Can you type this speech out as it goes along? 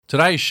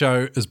Today's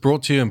show is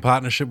brought to you in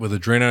partnership with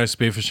Adreno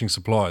Spearfishing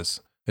Supplies.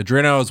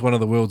 Adreno is one of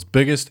the world's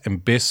biggest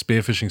and best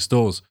spearfishing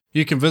stores.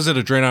 You can visit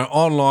Adreno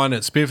online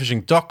at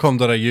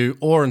spearfishing.com.au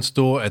or in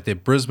store at their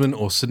Brisbane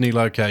or Sydney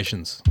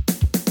locations.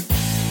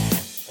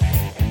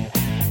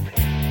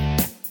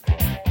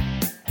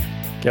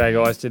 G'day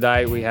guys,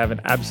 today we have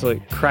an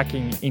absolute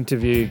cracking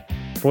interview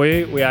for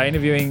you. We are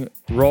interviewing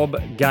Rob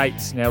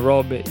Gates. Now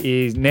Rob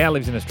now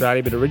lives in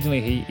Australia, but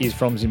originally he is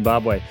from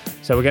Zimbabwe.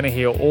 So we're going to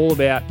hear all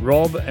about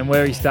Rob and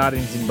where he started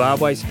in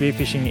Zimbabwe,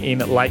 spearfishing in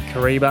Lake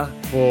Kariba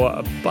for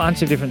a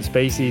bunch of different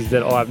species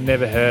that I've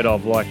never heard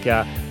of, like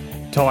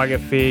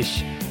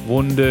tigerfish,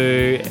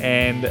 wundu,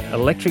 and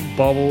electric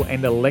bobble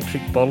and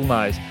electric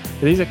bottlenose.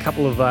 So these are a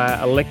couple of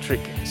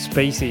electric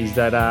species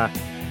that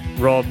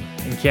Rob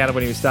encountered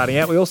when he was starting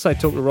out. We also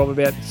talked to Rob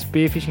about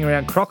spearfishing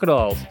around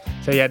crocodiles.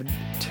 So he had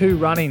 2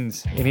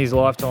 run-ins in his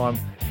lifetime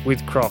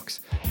with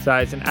crocs. So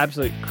it's an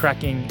absolute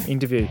cracking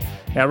interview.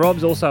 Now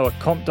Rob's also a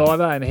comp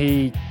diver and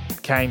he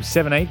came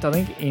 17th, I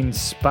think, in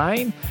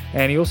Spain.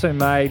 And he also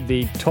made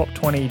the top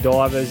 20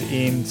 divers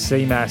in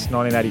CMAS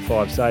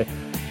 1985. So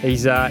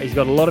he's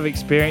got a lot of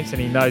experience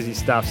and he knows his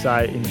stuff. So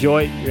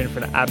enjoy. You're in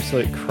for an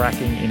absolute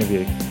cracking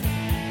interview.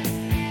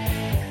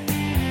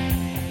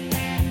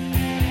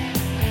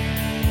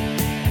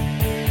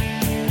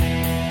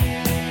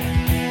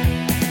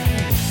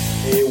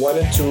 I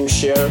wanted to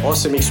share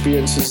awesome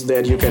experiences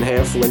that you can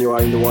have when you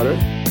are in the water,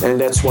 and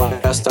that's why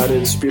I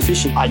started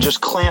spearfishing. I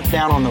just clamped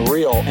down on the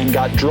reel and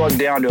got drugged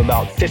down to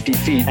about 50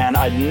 feet, and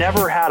I'd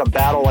never had a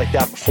battle like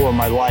that before in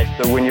my life.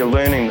 So when you're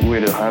learning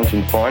where to hunt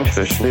and find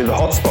fish, they're the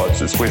hot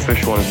spots. It's where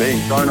fish want to be.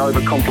 Don't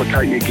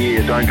overcomplicate your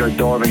gear. Don't go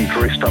diving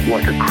dressed up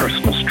like a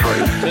Christmas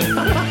tree.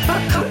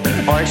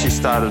 I actually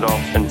started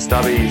off in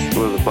stubbies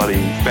with a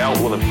bloody belt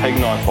with a pig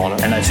knife on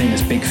it. And they've seen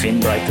this big fin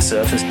break the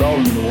surface, roll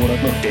into the water,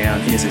 look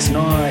down, here's this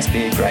nice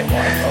big great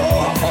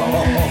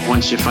white.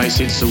 Once your face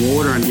hits the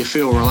water and you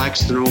feel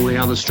relaxed and all the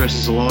other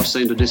stresses of life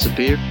seem to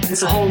disappear.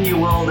 It's a whole new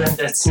world and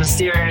it's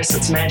mysterious,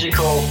 it's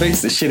magical.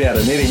 Beats the shit out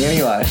of netting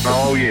anyway.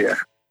 Oh, yeah.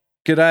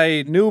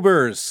 G'day,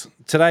 Nilbers.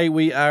 Today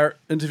we are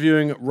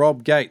interviewing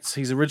Rob Gates.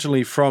 He's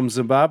originally from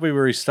Zimbabwe,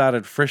 where he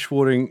started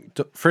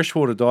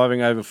freshwater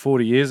diving over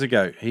 40 years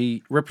ago.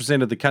 He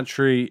represented the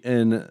country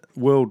in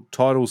world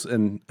titles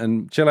in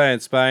Chile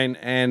and Spain,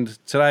 and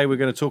today we're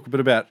going to talk a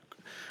bit about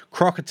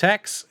croc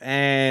attacks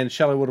and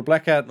shallow water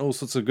blackout and all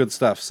sorts of good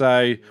stuff.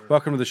 So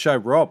welcome to the show,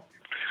 Rob.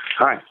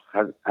 Hi,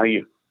 how are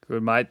you?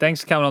 Good, mate.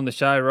 Thanks for coming on the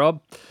show, Rob.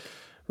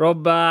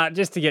 Rob,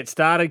 just to get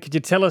started, could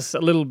you tell us a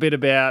little bit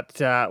about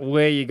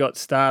where you got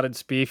started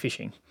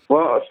spearfishing?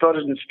 Well, I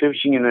started in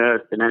spearfishing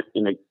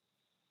in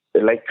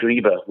a Lake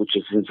Kariba, which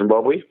is in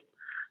Zimbabwe.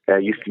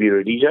 Used to be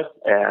Rhodesia.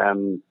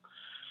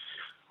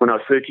 When I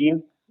was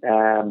 13,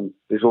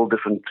 there's all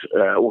different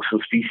awesome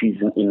species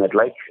in that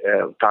lake.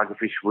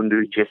 Tigerfish,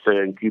 wundu, chester,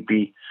 and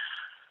kupi.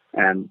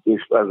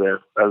 There's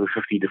over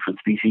 50 different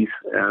species.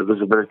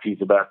 Visibility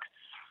is about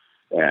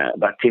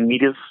 10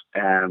 meters,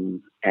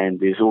 and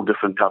there's all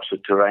different types of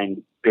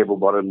terrain: pebble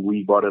bottom,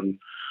 weed bottom,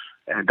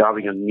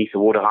 diving underneath the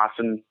water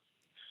hyacinth,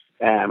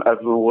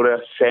 over the water,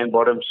 sand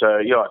bottom. So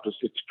yeah,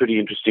 it's pretty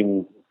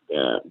interesting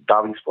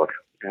diving spot.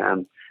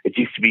 It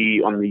used to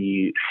be on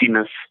the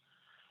CMAS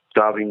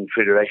Diving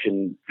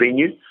Federation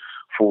venue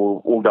for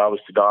all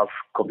divers to dive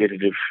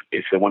competitive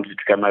if they wanted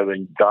to come over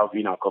and dive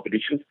in our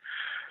competitions.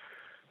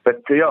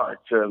 But yeah,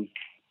 it's a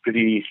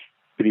pretty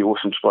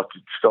awesome spot to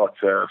start.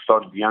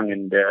 Started young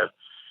and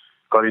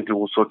got into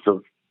all sorts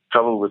of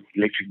trouble with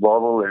electric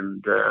barbel,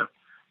 and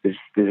there's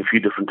a few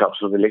different types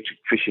of electric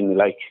fish in the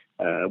lake.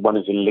 One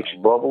is an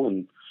electric barbel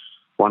and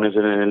one is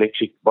an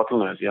electric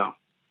bottlenose, yeah.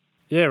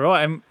 Yeah,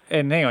 right.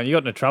 And hang on, you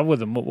got into trouble with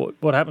them.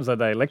 What happens? Are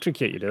they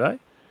electrocute you, do they?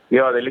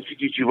 Yeah, they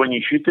electrocute you when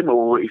you shoot them,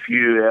 or if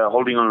you're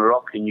holding on a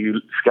rock and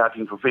you're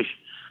scouting for fish,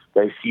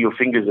 they see your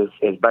fingers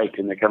as bait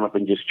and they come up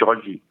and just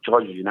charge you,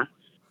 know.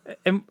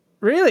 And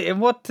really? And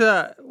what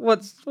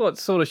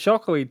sort of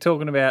shock are we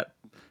talking about?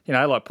 You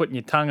know, like putting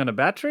your tongue on a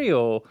battery,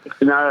 or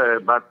no,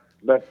 but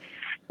about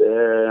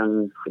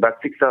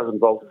 6,000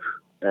 volts,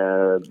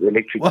 the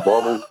electric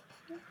barbel.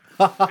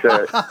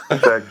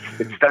 so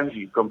it stuns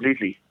you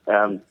completely.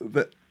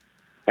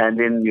 And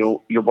then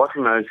your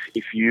bottlenose,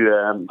 if you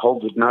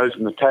hold the nose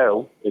and the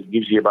tail, it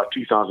gives you about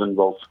 2,000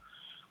 volts,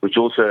 which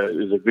also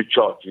is a good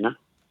charge, you know.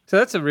 So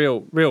that's a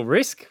real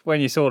risk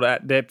when you're sort of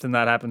at depth and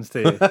that happens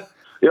to you.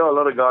 Yeah, a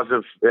lot of guys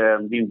have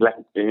been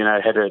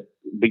had a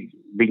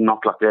big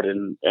knock like that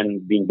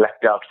and been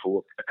blacked out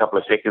for a couple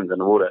of seconds in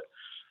the water.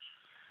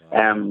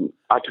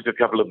 I took a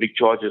couple of big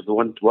charges. The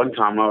one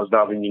time I was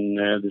diving in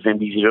the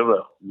Zambezi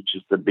River, which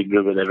is the big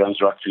river that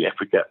runs right through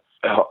Africa.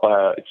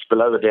 It's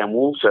below the dam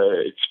wall, so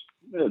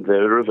the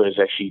river is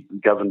actually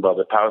governed by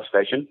the power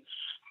station,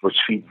 which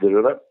feeds the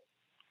river.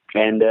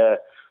 And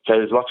so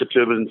there's lots of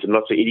turbulence and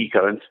lots of eddy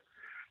currents.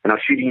 And I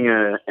was shooting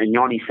a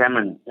Inyani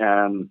salmon.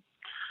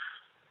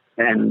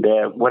 And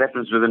what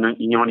happens with an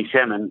Inyani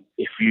salmon,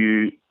 if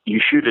you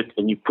shoot it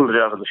and you pull it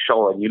out of the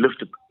shoal and you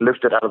lift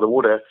it out of the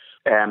water,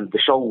 the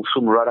shoal will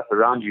swim right up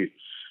around you.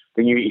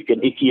 Then you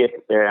can icky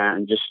it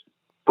and just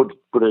put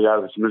it out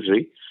of its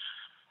misery,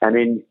 and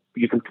then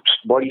you can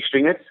body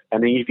string it,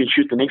 and then you can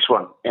shoot the next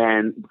one.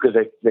 And because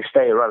they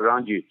stay right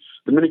around you,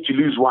 the minute you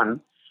lose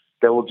one,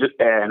 they will just,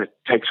 and it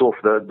takes off,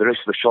 the rest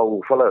of the shoal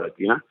will follow it,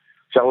 you know.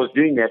 So I was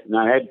doing that, and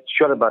I had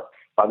shot about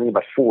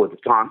 4 at the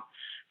time,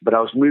 but I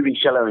was moving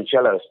shallow and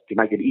shallow to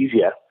make it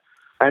easier.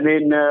 And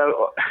then I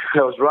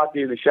was right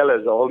there in the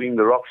shallows, holding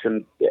the rocks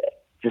and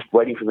just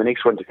waiting for the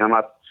next one to come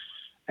up.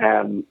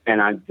 And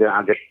I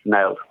got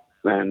nailed.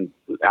 And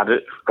I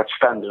got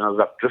stunned, and I was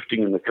up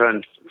drifting in the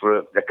current for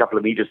a couple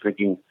of meters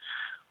thinking,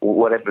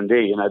 what happened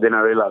there? You know, then I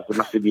realized there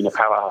must have been a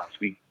powerhouse.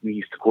 We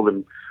used to call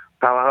them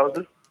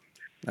powerhouses.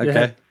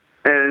 Okay.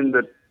 And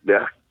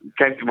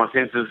came to my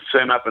senses,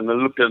 swam up, and I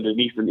looked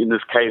underneath, and in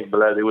this cave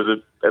below there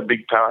was a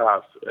big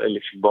powerhouse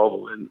electric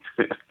bobble, and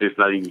there's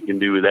nothing you can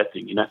do with that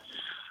thing, you know.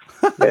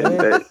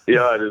 And,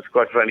 yeah, it's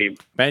quite funny.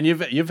 Man,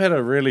 you've had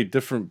a really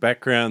different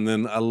background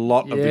than a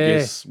lot of the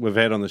guests we've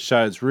had on the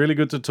show. It's really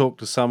good to talk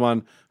to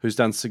someone who's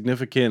done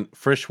significant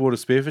freshwater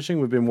spearfishing.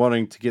 We've been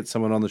wanting to get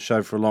someone on the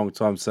show for a long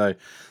time, so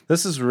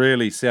this is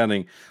really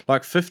sounding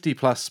like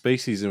 50-plus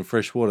species in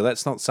freshwater.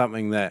 That's not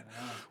something that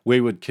we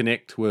would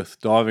connect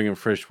with diving in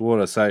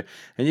freshwater. So,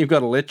 and you've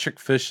got electric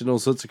fish and all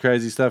sorts of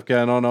crazy stuff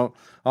going on.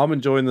 I'm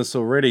enjoying this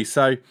already.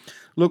 So,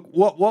 look,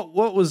 what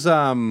was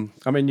I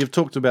mean, you've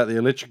talked about the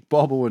electric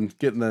bobble and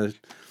getting the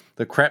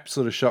crap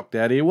sort of shocked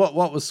out here. What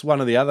was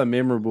one of the other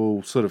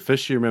memorable sort of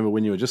fish you remember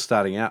when you were just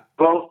starting out?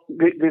 Well,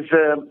 there's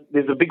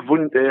a big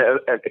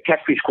a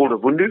catfish called a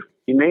vundu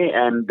in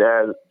there, and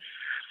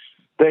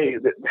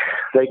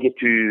they get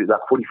to like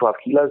 45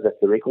 kilos. That's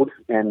the record,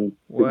 and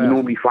you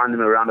normally find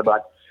them around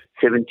about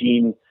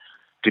 17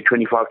 to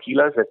 25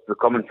 kilos. That's the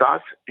common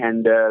size,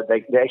 and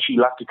they actually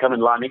like to come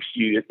and lie next to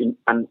you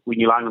when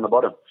you're lying on the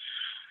bottom.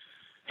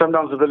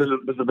 Sometimes the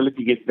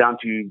visibility gets down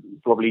to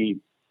probably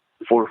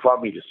 4 or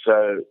 5 meters.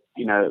 So,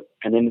 you know,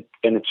 and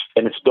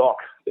it's dark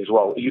as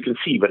well. You can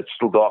see, but it's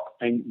still dark.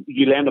 And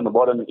you land on the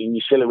bottom in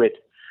your silhouette.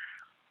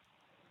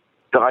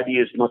 The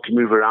idea is not to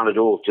move around at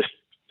all. Just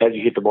as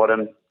you hit the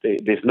bottom,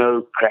 there's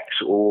no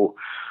cracks or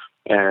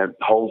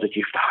holes that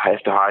you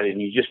have to hide in.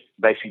 You just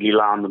basically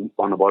lie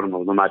on the bottom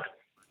of the mud.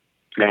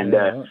 And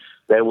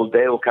they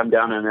will come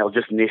down and they'll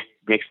just nest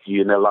next to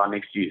you, and they'll lie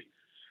next to you.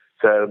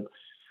 So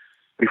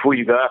before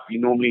you go up, you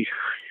normally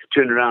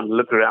turn around and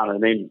look around,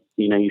 and then,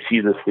 you know, you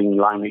see this thing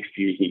lying next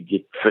to you, you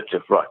get fit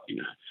of fright, you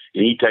know.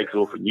 And he takes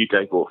off and you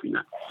take off, you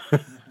know.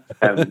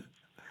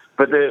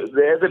 But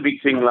the other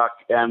big thing, like,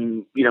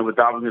 you know, with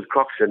diving with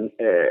crocs, and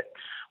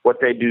what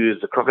they do is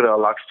the crocodile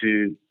likes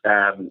to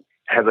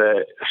have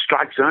a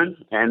strike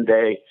zone, and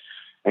the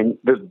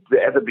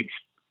other big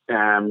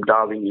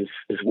diving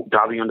is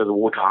diving under the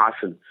water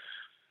hyacinth.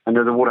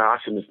 Under the water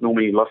hyacinth is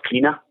normally a lot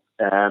cleaner,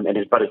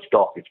 but it's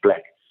dark, it's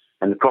black.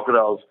 And the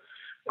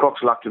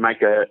crocs like to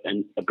make a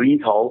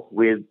breathe hole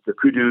where the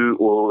kudu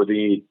or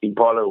the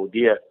impala or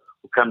deer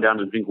will come down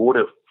and drink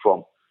water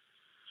from.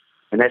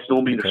 And that's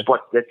normally the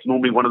spot. That's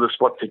normally one of the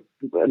spots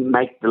that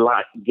make the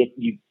light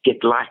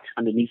get light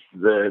underneath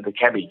the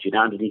cabbage, you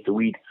know, underneath the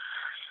weed.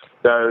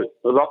 So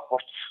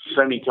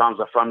so many times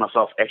I find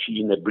myself actually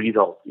in that breathe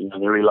hole, you know,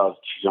 and I realize,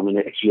 I'm in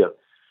actually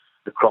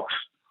the crocs,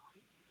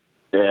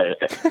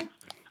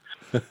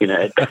 you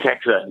know,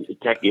 attack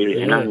area,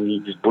 you know, and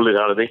you just pull it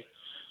out of there.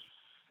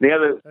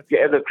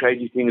 The other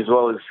crazy thing as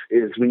well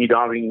is when you're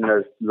diving in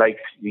those lakes,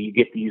 you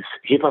get these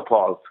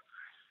hippopods,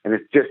 and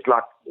it's just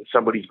like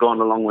somebody's gone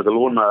along with a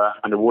lawnmower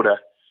underwater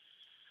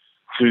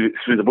through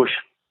the bush,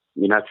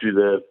 you know, through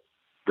the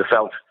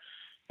veld,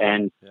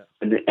 and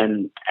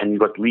you've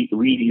got weed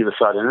either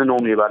side, and they're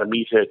normally about 1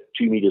 meter,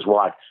 2 meters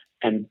wide,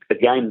 and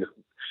again,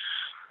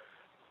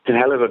 it's a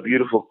hell of a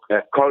beautiful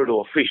corridor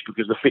of fish,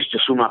 because the fish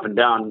just swim up and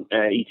down,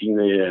 eating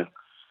the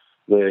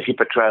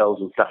hippo trails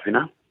and stuff, you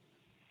know.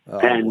 Oh,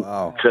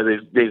 wow. So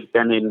there's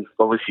and then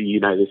obviously,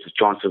 you know, there's a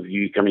chance of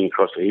you coming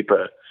across a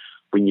hippo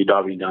when you're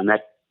diving down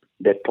that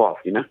path,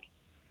 you know.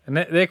 And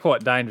they're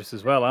quite dangerous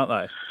as well, aren't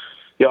they?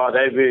 Yeah,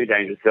 they're very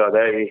dangerous. So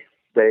they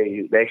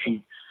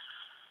actually,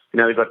 you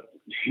know, they've got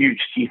huge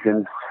teeth,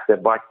 and they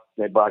bite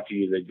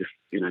you. They just,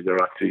 you know, go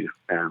right through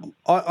you.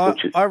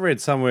 I read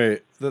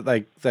somewhere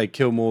that they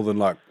kill more than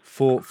like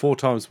four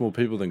times more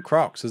people than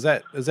crocs. Is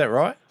that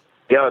right?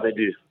 Yeah, they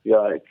do.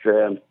 Yeah,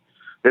 it's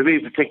they're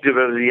very protective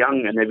of the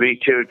young, and they're very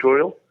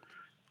territorial.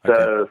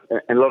 So,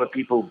 and a lot of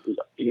people,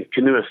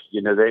 canoeists, you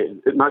know,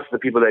 most of the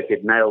people that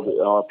get nailed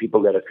are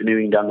people that are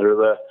canoeing down the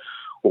river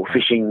or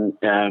fishing,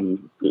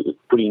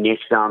 putting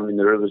nets down in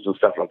the rivers and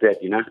stuff like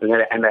that, you know.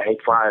 And they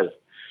hate fires.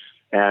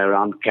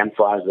 Around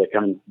campfires,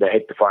 they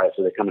hate the fire,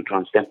 so they come and try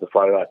and stamp the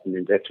fire out, and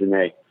then that's when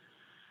they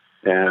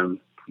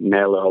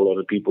nail a whole lot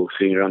of people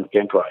sitting around the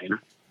campfire, you know.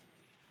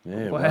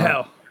 Yeah,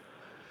 wow.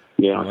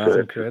 Yeah, that's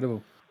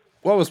incredible.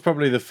 What was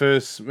probably the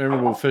first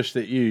memorable fish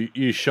that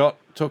you shot,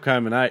 took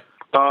home and ate?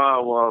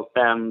 Oh, well,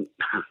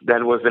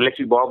 that was the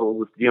electric barbel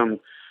with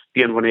Dion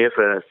Van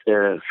Heer,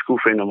 a school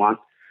friend of mine.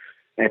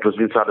 And it was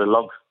inside a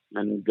log,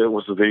 and that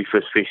was the very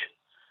first fish.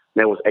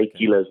 That was 8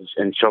 kilos,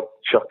 and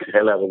shocked the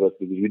hell out of us,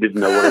 because we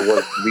didn't know what it was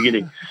at the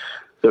beginning.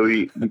 So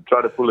we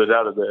tried to pull it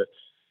out of the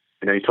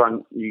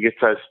you get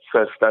so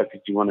stoked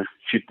that you want to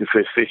shoot the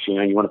first fish,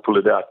 you want to pull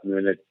it out, and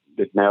then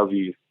it nails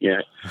you,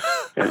 a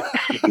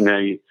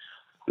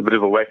bit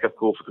of a wake-up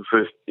call for the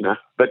first,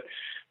 But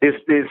there's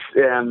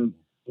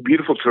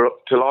beautiful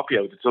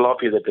tilapia, the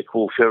tilapia that they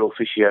call feral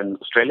fish here in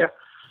Australia.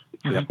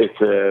 It's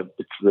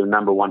the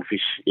number one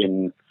fish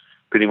in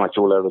pretty much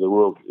all over the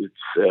world.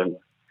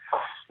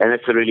 And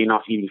it's a really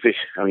nice eating fish.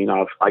 I mean,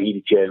 I eat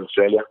it here in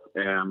Australia.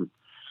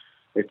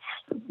 It's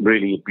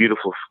really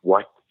beautiful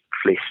white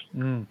flesh,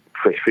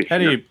 fresh fish. How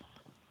do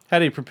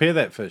you prepare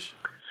that fish?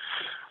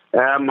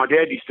 My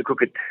dad used to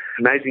cook it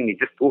amazingly,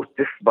 just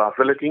by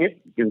filleting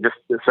it. You can just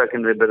soak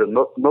in a bit of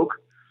milk.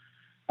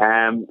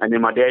 And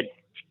then my dad,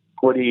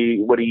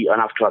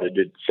 and I've tried to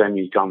do it so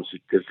many times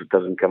because it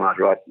doesn't come out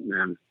right.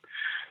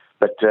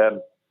 But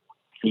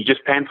you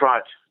just pan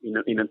fry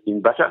it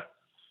in butter.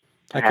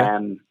 Okay.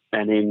 And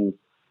then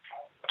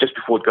just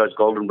before it goes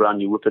golden brown,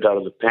 you whip it out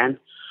of the pan.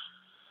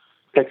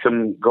 Take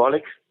some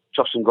garlic,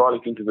 chop some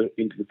garlic into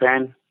the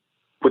pan,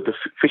 put the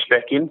fish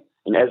back in,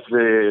 and as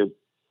the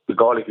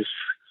garlic is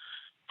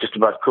just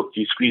about cooked,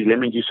 you squeeze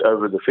lemon juice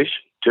over the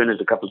fish, turn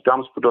it a couple of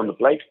times, put it on the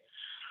plate,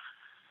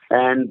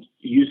 and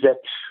use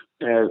that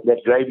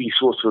gravy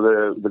sauce for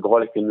the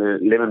garlic and the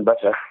lemon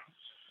butter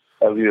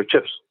over your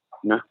chips.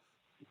 It's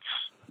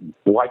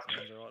white.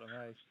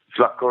 It's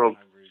like coral.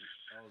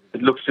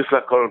 It looks just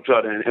like coral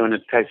trout, and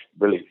it tastes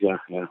brilliant.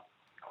 Yeah.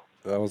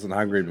 I wasn't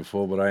hungry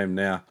before, but I am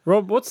now.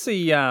 Rob, what's the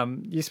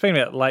you're speaking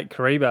about Lake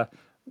Kariba?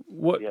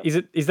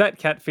 Is that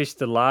catfish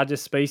the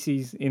largest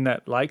species in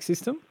that lake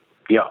system?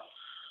 Yeah,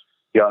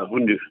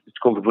 Vundu. It's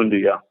called the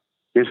Vundu. Yeah.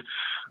 There's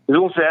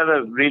also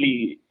other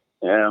really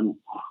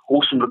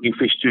awesome looking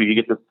fish too. You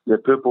get the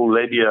purple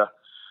labia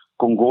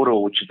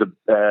congoro, which is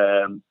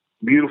a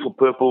beautiful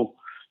purple,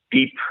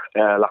 deep,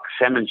 like a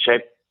salmon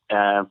shape.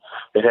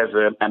 It has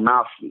a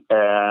mouth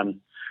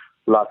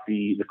like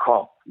the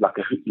carp, like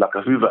a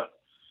hoover,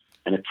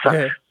 and it sucks.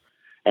 Yeah.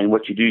 And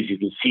what you do is you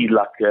can see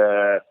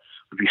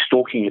if you're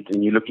stalking it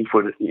and you're looking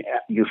for it,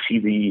 you'll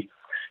see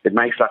it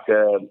makes like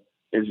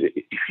if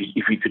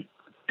you could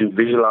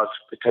visualize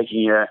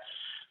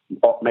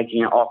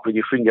making an arc with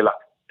your finger, like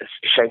a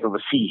shape of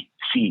a sea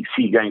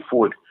going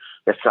forward.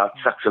 That's how it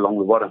sucks along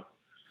the bottom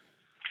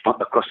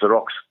across the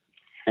rocks.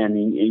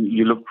 And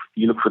you look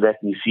for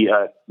that, and you see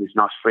there's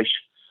nice fresh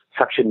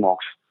suction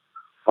marks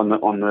on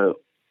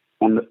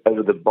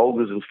over the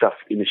boulders and stuff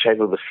in the shape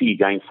of a sea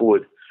going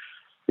forward.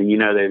 And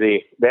they're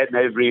there.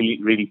 They're really,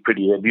 really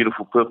pretty. They're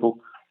beautiful purple.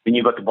 Then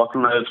you've got the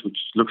bottlenose, which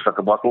looks like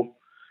a bottle,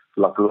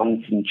 like a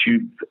long thin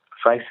tube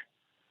face.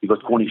 You've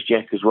got Cornish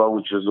jack as well,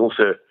 which is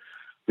also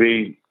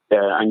very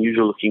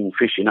unusual looking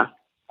fish, And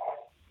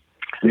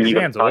then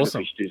you've got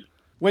awesome. Fish too.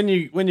 When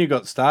you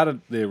got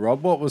started there,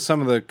 Rob, what were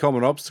some of the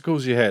common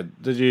obstacles you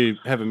had? Did you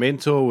have a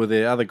mentor? Were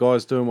there other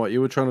guys doing what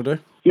you were trying to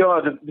do?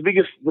 Yeah, the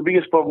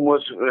biggest problem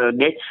was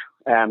nets.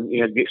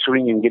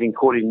 Swimming and getting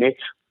caught in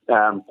nets,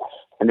 and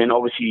then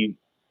obviously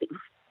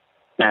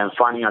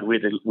finding out where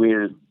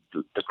the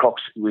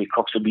crocs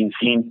have been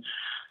seen,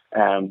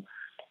 and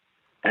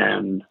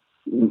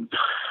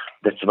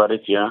that's about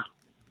it. Yeah.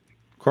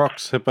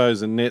 Crocs,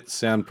 hippos, and nets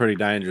sound pretty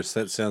dangerous.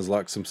 That sounds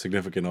like some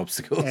significant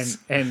obstacles.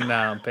 And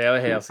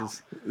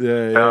powerhouses.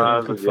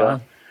 Yeah. Good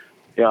fun.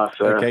 Yeah.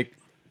 So. Okay.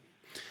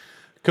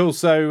 Cool.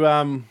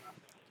 So,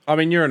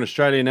 you're in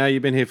Australia now.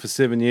 You've been here for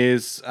 7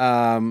 years.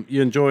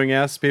 You enjoying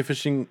our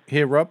spearfishing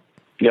here, Rob?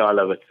 Yeah, I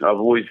love it. I've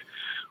always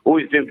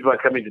dreamed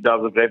about coming to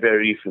dive with Great Barrier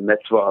Reef, and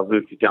that's why I've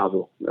moved to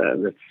Townsville.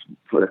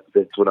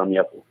 That's what I'm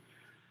here for.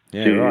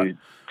 Yeah, right.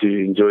 To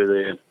enjoy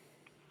the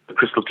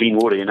crystal clean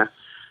water,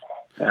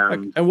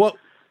 And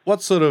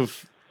what sort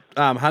of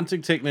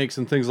hunting techniques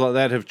and things like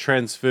that have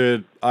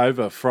transferred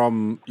over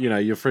from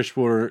your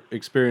freshwater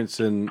experience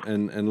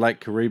in Lake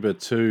Kariba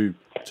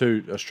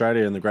to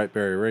Australia and the Great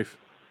Barrier Reef?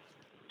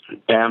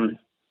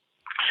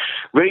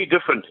 Very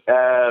different.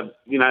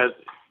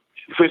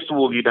 First of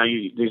all, you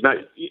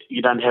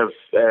don't have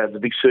the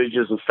big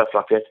surges and stuff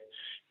like that.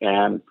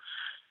 And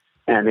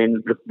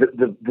then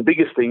the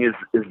biggest thing is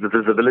the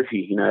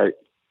visibility.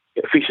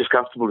 A fish is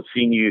comfortable with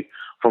seeing you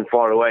from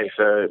far away,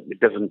 so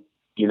it doesn't,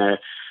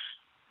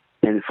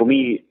 And for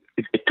me,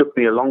 it took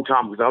me a long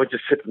time because I would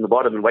just sit on the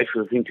bottom and wait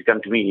for the thing to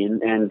come to me,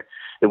 and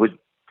it would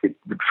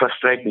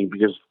frustrate me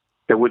because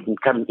they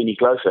wouldn't come any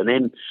closer. And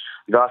then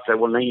the guy said,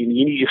 well, you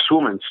need to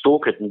swim and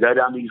stalk it and go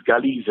down these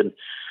gullies. And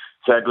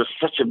so it was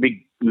such a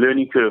big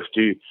learning curve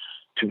to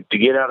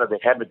get out of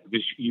that habit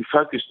because you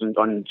focused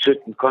on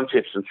certain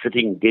concepts and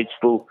sitting dead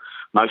still,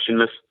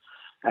 motionless.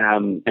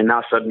 And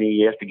now suddenly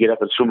you have to get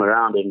up and swim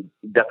around and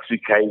duck through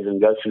caves and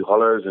go through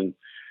hollows. And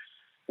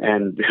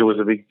it was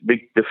a big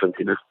difference,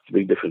 It's a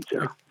big difference,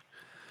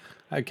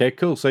 Okay,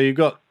 cool. So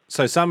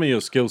some of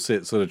your skill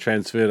sets sort of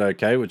transferred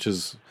okay, which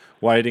is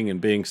waiting and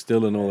being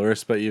still and all the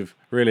rest, but you've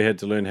really had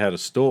to learn how to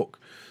stalk.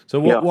 So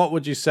what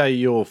would you say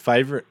your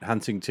favourite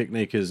hunting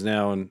technique is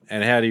now, and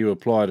how do you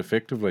apply it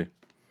effectively?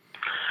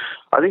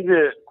 I think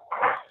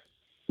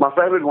my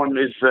favourite one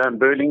is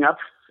birding up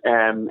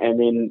and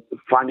then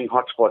finding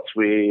hotspots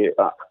where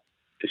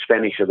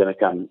Spanish are going to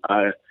come.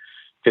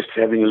 just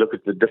having a look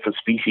at the different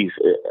species.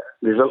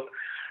 There's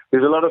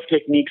a lot of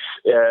techniques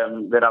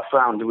that I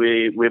found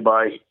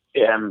whereby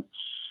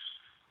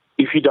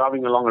if you're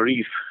diving along a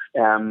reef,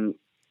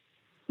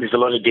 there's a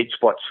lot of dead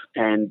spots,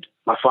 and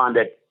I find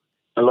that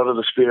a lot of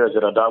the spearers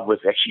that I dive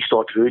with actually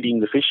start herding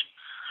the fish.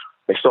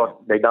 They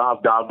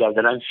dive,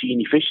 they don't see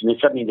any fish, and then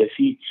suddenly they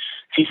see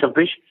some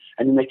fish,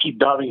 and then they keep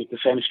diving at the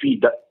same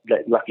speed,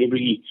 like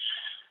every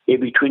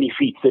 20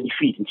 feet, 30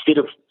 feet, instead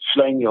of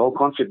slowing the whole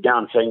concept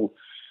down, saying,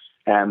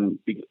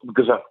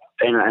 because I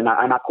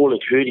call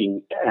it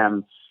herding.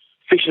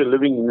 Fish are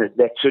living in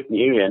that certain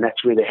area, and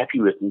that's where they're happy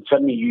with, and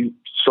suddenly you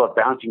start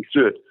bouncing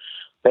through it.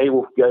 They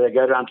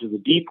go down to the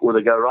deep, or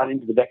they go right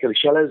into the back of the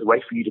shallows,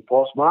 wait for you to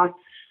pass by.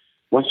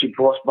 Once you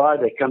pass by,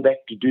 they come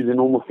back to do the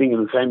normal thing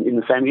in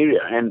the same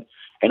area. And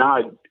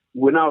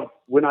when I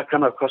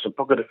come across a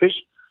pocket of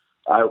fish,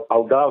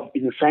 I'll dive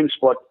in the same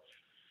spot,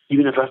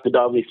 even if I have to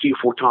dive there 3 or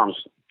 4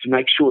 times, to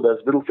make sure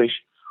those little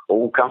fish are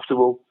all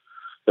comfortable,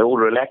 they're all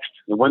relaxed.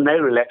 And when they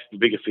relax, the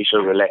bigger fish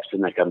are relaxed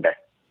and they come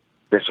back.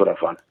 That's what I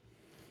find.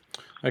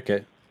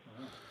 Okay,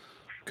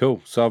 cool.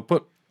 So I've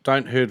put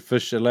don't herd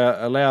fish.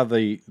 Allow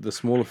the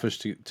smaller fish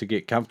to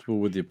get comfortable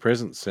with your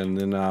presence, and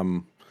then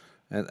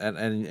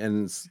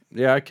and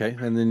yeah, okay,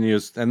 and then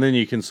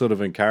you can sort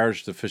of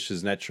encourage the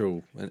fish's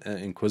natural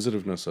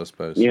inquisitiveness, I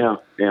suppose. Yeah.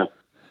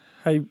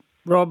 Hey,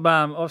 Rob,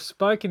 I've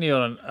spoken to you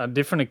on a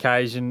different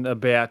occasion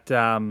about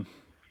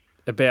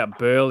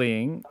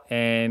burleying,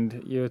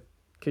 and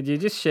could you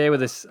just share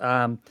with us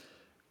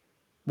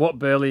what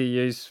burley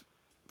you use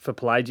for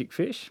pelagic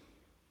fish?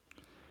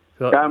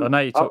 I know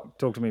you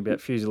talked to me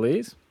about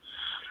Fusiliers.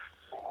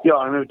 Yeah,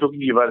 I remember talking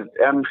to you about it.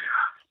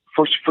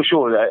 For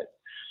sure,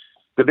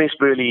 the best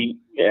burley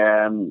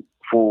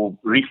for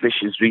reef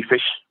fish is reef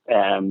fish,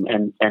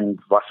 and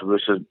vice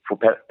versa for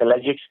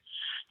pelagics.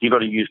 You've got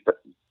to use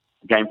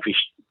game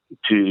fish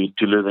to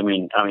lure them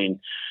in. I mean,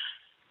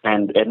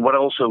 and what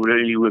also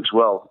really works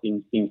well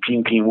in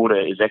clean water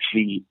is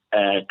actually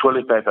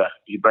toilet paper.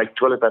 You break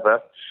toilet paper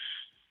up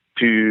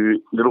to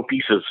little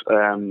pieces.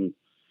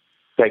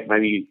 Take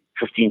maybe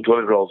 15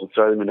 toilet rolls and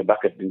throw them in a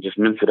bucket and just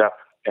mince it up.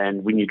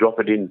 And when you drop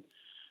it in,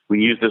 we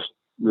use this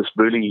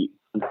burley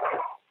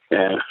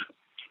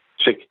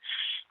trick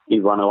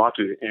in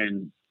Vanuatu,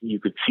 and you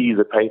could see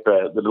the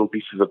little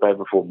pieces of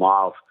paper for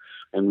miles.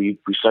 And we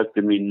soaked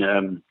them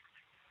in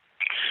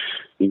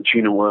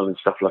tuna oil and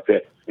stuff like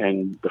that,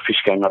 and the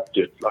fish came up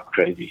to it like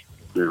crazy.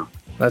 Yeah.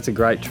 That's a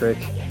great trick.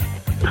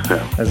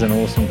 That's an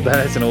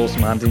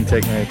awesome hunting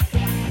technique.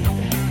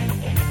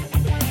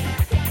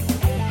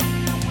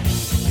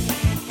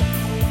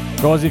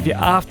 Guys, if you're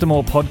after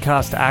more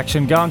podcast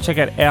action, go and check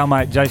out our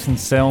mate Jason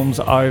Selms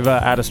over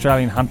at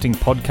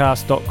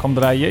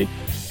australianhuntingpodcast.com.au.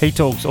 He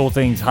talks all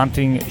things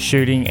hunting,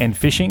 shooting and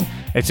fishing.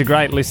 It's a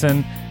great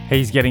listen.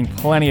 He's getting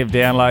plenty of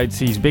downloads.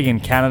 He's big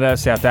in Canada,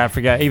 South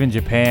Africa, even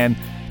Japan.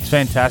 It's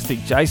fantastic.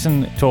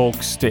 Jason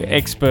talks to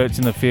experts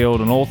in the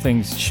field on all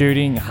things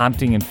shooting,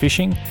 hunting and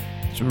fishing.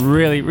 It's a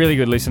really, really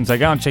good listen. So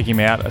go and check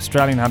him out,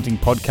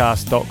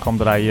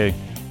 australianhuntingpodcast.com.au.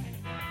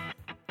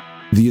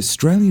 The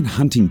Australian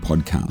Hunting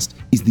Podcast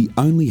is the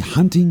only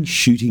hunting,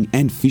 shooting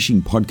and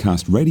fishing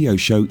podcast radio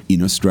show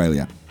in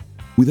Australia.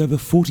 With over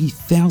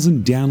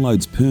 40,000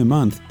 downloads per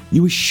month,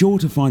 you are sure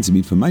to find some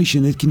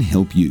information that can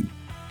help you.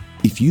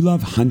 If you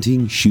love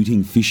hunting,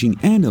 shooting, fishing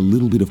and a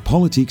little bit of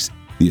politics,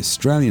 the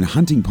Australian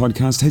Hunting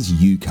Podcast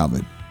has you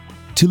covered.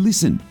 To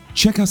listen,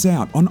 check us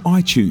out on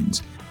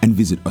iTunes and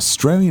visit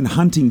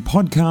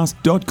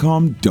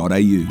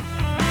australianhuntingpodcast.com.au.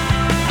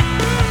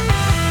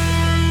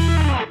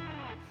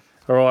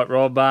 All right,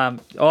 Rob.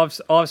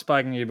 I've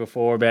spoken to you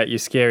before about your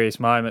scariest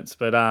moments,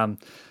 but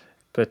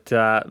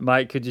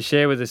mate, could you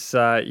share with us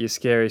your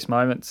scariest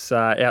moments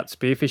out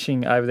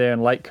spearfishing over there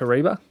in Lake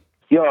Kariba?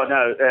 Yeah,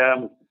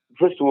 no.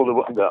 First of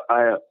all,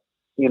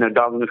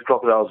 diving with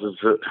crocodiles is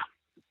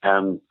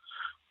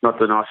not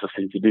the nicest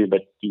thing to do,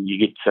 but you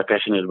get so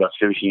passionate about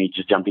spearfishing, you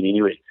just jump in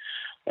anyway.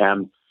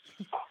 But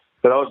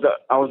I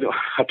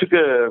took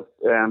the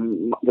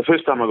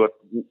first time I got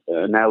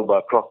nailed by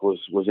a croc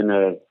was in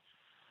a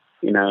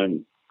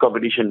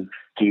competition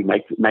to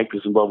make the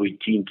Zimbabwe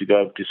team to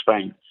go to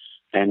Spain,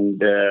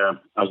 and I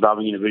was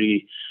diving in a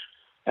very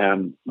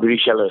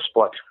shallow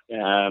spot,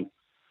 and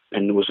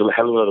there was a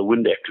hell of a lot of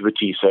wind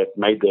activity, so it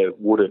made the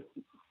water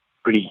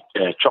pretty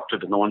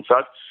chocolate on the one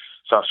side.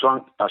 So I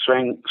swung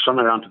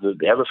around to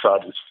the other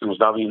side and was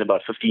diving in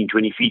about 15,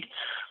 20 feet,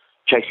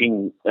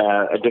 chasing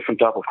a different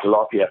type of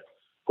tilapia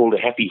called a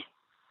happy,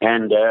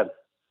 and I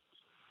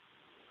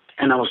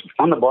was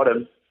on the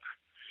bottom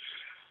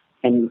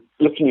and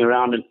looking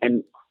around,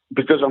 and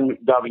because I'm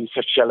diving in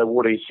such shallow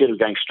water, instead of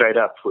going straight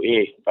up for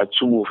air, I'd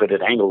swim off at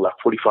an angle like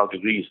 45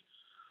 degrees.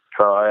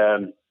 So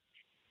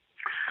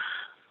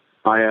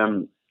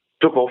I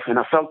took off, and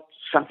I felt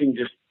something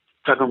just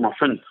tug on my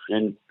fin,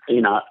 and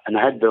I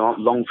had the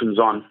long fins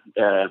on,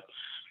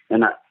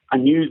 and I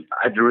knew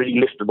I'd already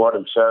left the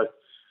bottom, so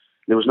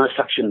there was no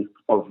suction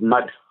of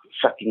mud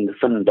sucking the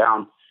fin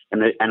down,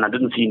 and I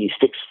didn't see any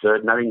sticks, so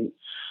nothing.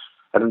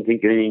 I didn't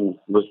think anything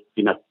was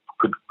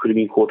could have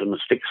been caught on a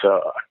stick. So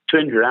I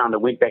turned around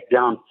and went back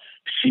down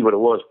to see what it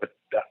was. But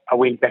I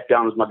went back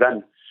down with my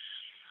gun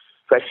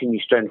facing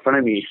me straight in front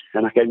of me,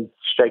 and I came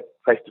straight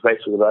face to face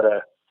with about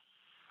a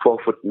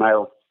 12-foot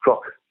male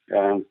croc,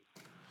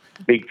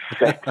 big,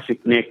 fat,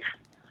 sick neck.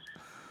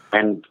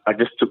 And I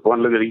just took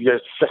one look at it. He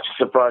was such a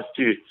surprise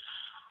too.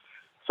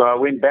 So I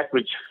went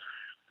backwards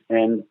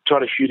and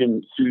tried to shoot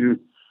him through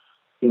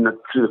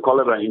the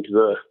collarbone into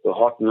the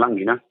heart and lung,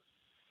 Yep.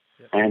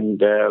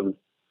 And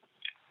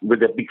with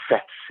that big,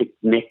 fat, sick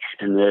neck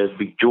and the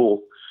big jaw,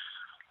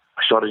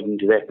 I shot it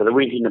into that. But I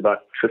went in about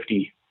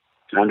 50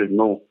 to 100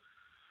 mil,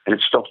 and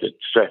it stopped it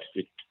straight.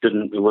 It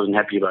wasn't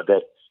happy about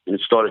that, and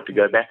it started to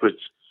go backwards.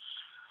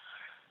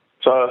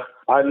 So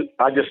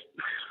I just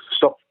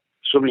stopped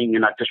swimming,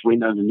 and I just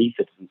went underneath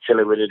it and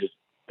celebrated it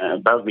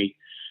above me,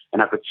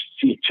 and I could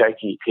see it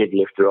shaking its head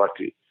left to right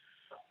to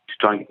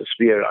try and get the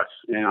spear out.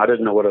 And I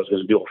didn't know what I was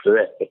going to do after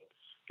that, but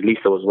at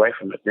least I was away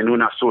from it. Then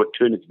when I saw it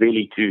turn its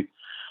belly to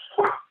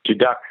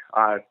duck,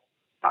 I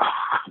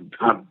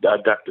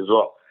ducked as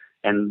well.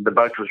 And the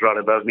boat was right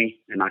above me,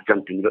 and I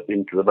jumped into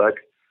the boat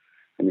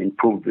and then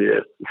pulled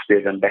the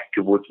spear gun back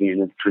towards me,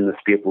 and then when the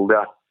spear pulled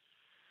out,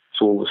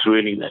 saw all the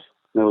swirling that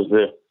was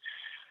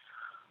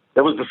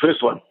the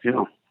first one,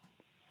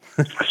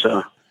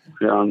 So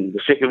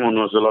the second one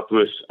was a lot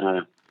worse.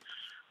 I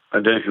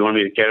don't know if you want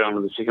me to carry on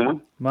with the second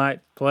one. Mate,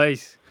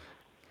 please.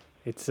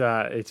 It's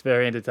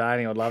very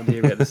entertaining. I'd love to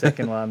hear about the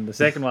second one. The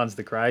second one's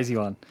the crazy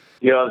one.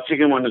 Yeah, the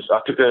second one is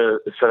I took a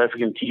South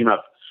African team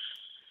up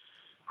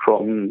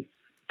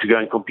to go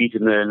and compete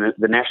in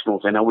the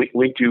nationals, and I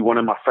went to one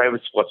of my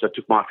favourite spots. I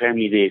took my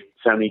family there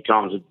so many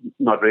times,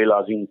 not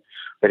realising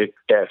that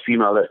a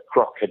female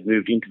croc had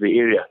moved into the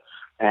area,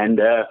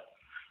 and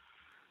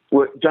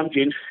jumped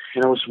in,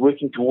 and I was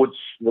working towards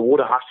the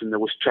water husband that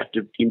was trapped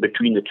in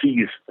between the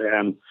trees,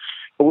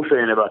 also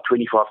in about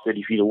 25,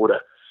 30 feet of water.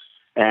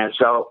 And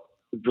so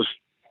it was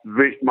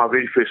my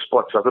very first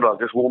spot, so I thought I'll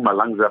just warm my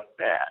lungs up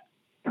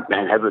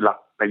and have it like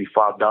maybe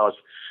 5 hours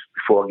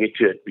before I get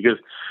to it. Because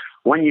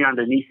when you're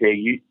underneath there,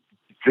 it's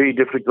very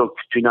difficult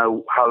to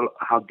know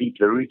how deep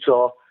the roots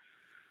are,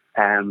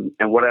 and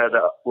what are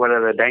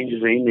the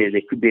dangers are in there.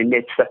 There could be a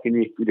net stuck in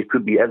there. There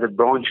could be other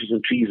branches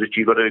and trees that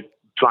you've got to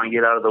try and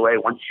get out of the way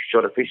once you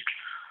shot a fish.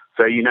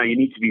 So, you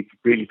need to be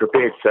really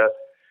prepared. So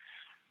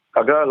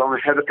I go along, I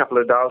have a couple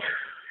of dives,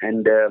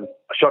 and I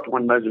shot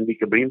one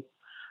Mozambique bream,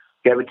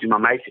 gave it to my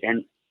mate,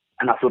 and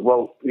I thought,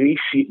 well, let me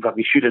see if I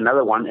can shoot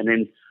another one, and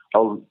then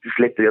I'll just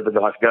let the other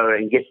guys go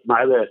and get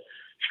my other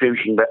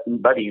spearfishing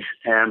buddies.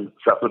 So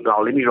I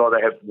thought, let me rather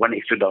have one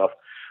extra dive.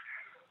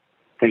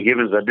 Thank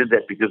heavens I did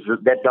that, because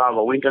that dive,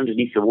 I went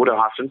underneath the water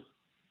hyacinth,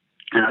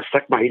 and I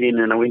stuck my head in,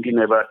 and I went in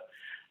about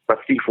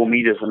 3-4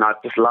 meters, and I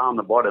just lay on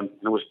the bottom,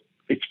 and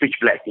it's pitch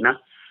black,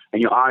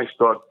 and your eyes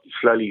start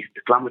slowly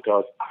to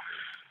acclimatize.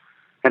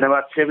 And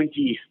about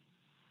 70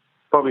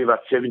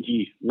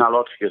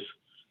 Niloticus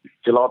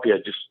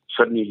tilapia just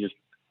suddenly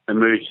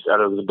emerged out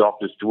of the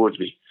darkness towards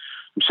me.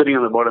 I'm sitting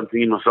on the bottom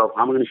thinking to myself,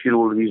 how am I going to shoot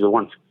all of these at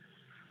once?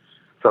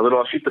 So I thought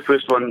I'll shoot the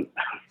first one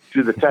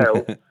through the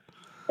tail,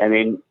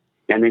 and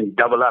then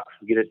double up,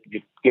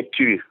 get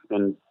two,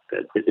 and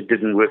it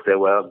didn't work that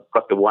well. I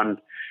got the one,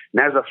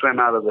 and as I swam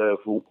out of the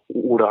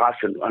water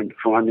hyacinth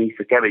from underneath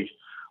the cabbage,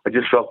 I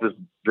just felt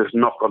this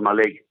knock on my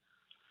leg.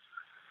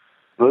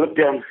 I looked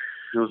down,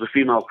 there was a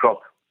female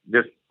croc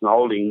just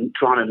holding,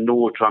 trying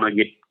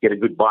to get a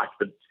good bite,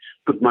 but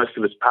put most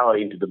of its power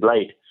into the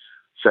blade,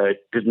 so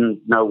it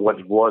didn't know what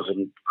it was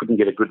and couldn't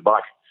get a good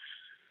bite.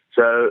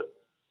 So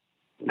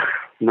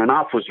my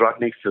knife was right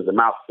next to the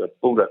mouth, so I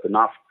pulled out the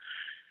knife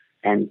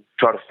and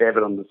tried to stab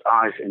it on its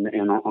eyes and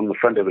on the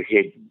front of its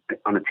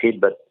head,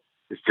 but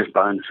it's just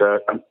bone. So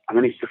I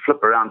managed to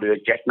flip around to a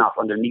jackknife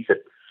underneath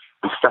it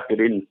and stuck it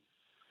in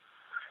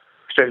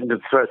straight into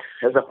the throat.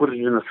 As I put it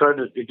in the throat,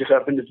 it just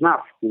opened its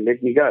mouth and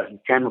let me go.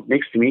 It came up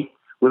next to me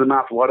with the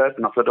mouth wide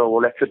open. I thought, oh,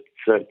 well, that's it.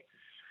 So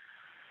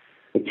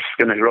it's just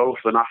going to roll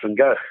off the knife and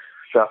go.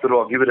 So I thought,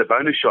 I'll give it a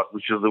bonus shot,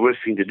 which was the worst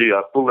thing to do.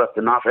 I pulled out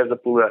the knife. As I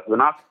pulled out the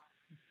knife,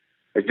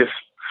 it just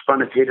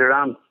spun its head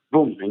around,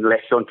 boom, and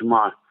lashed onto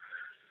my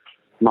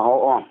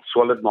whole arm,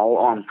 swallowed my whole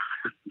arm.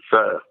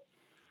 So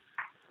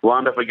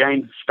wound up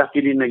again, stuck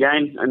it in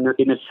again, and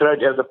in its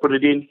throat as I put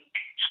it in,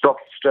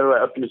 stopped straight away,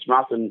 opened its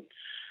mouth, and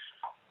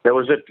that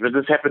was it. But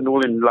this happened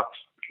all in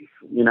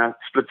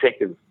split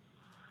seconds.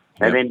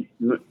 And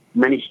then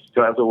managed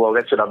to, I thought, well,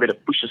 that's it, I better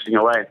push this thing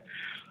away.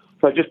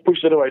 So I just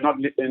pushed it away, not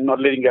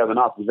letting go of the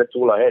knife, because that's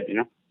all I had,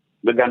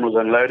 The gun was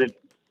unloaded,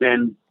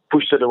 and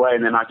pushed it away,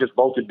 and then I just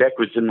bolted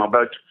backwards in my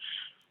boat.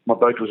 My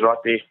boat was right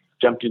there,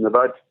 jumped in the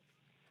boat,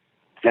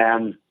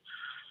 and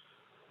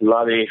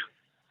lie there,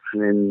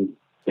 and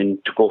then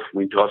took off,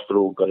 went to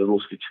hospital, got it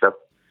all stitched up.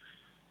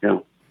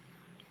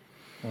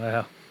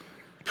 Wow.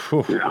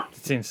 Yeah.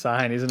 It's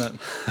insane, isn't it?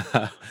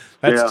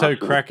 That's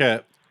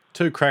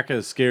two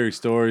cracker scary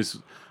stories.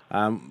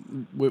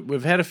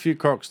 We've had a few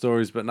croc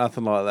stories, but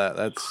nothing like that.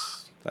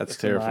 That's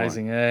terrifying.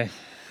 Amazing, yeah.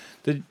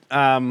 Did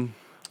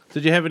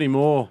you have any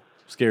more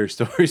scary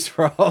stories,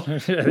 Rob?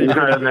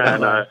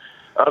 No.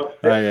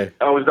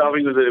 I was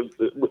diving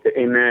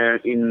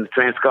in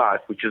Transkei,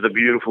 which is a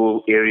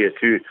beautiful area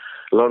too.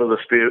 A lot of the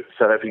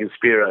South African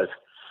spearos,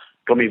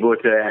 Tommy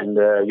Botha and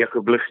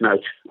Jacob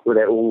Blisnout, where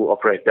they all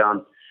operate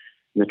down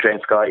in the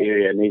Transkei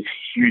area, and there's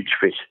huge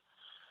fish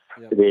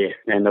there.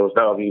 And I was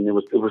diving. It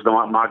was the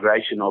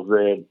migration of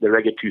the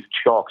ragged-toothed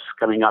sharks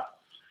coming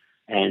up,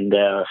 and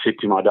I said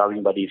to my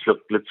diving buddies, "Look,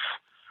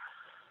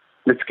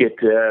 let's get."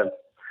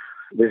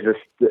 There's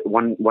this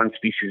one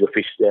species of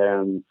fish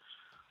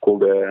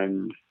called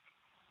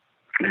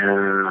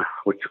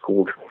what's it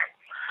called?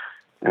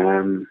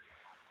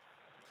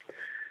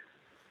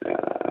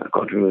 I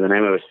can't remember the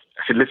name of it.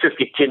 I said, let's just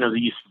get 10 of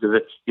these because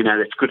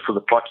that's good for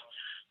the pot,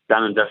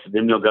 done and dusted.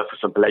 Then we'll go for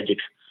some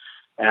pelagics.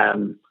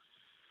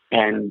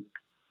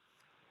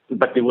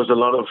 But there was a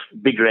lot of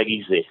big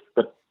raggies there,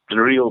 but the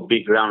real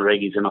big round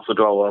raggies. And I thought,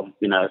 I'll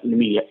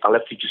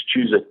have to just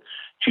choose a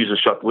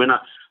shot. When I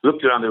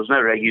looked around, there was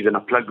no raggies, and I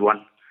plugged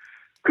one.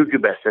 Cuckoo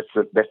bass, that's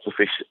the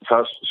fish. So I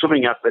was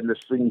swimming up, and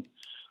this thing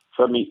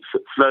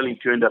slowly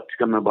turned up to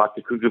come and bite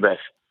the cuckoo bass.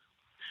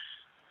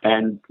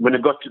 And when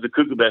it got to the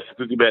cuckoo bass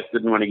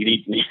didn't want to get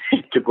eaten.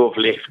 It took off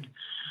left.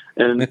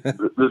 And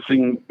the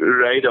thing,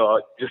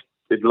 radar,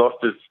 it lost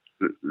its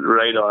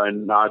radar,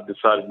 and I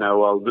decided,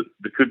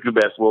 the cuckoo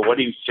bass, what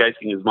he was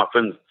chasing is my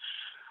fins.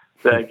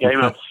 So I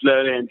came up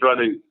slowly and tried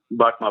to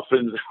bite my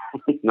fins.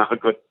 No, I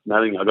got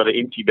nothing. I got an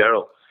empty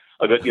barrel.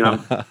 I got,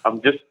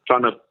 I'm just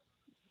trying to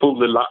pull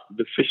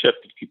the fish up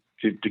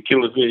to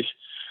kill the fish.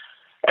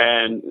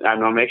 And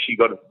I'm actually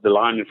got the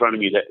line in front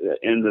of me,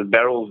 and the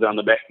barrel's down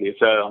the back there.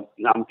 So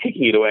I'm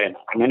kicking it away, and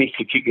I managed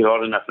to kick it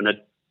hard enough, and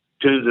it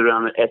turns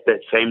around at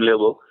that same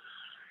level.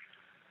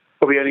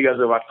 Probably only goes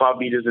about 5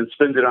 meters and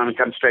spins around and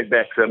comes straight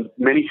back. So I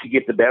managed to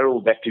get the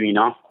barrel back to me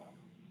now,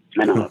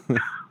 and I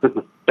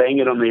bang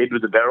it on the head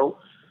with the barrel.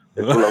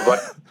 That's all I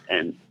got,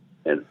 and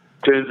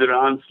turns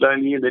around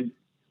slowly, and then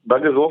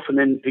buggers off, and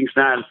then thinks,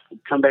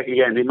 come back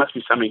again. There must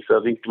be something. So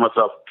I think to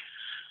myself,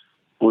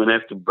 I'm going to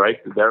have to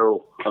break the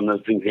barrel on the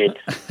thing's head.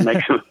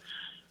 Make sure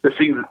the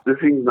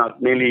thing's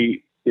not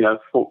nearly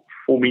 4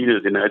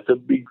 meters. It's a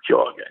big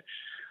shark.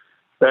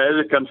 So as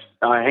it comes,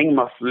 I hang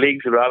my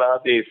legs right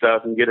out there so I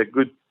can get a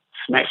good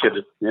smash at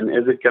it. And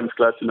as it comes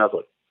close enough,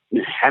 I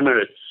hammer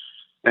it,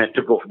 and it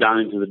took off down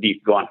into the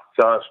deep, gone.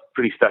 So I was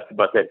pretty stoked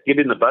about that. Get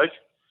in the boat.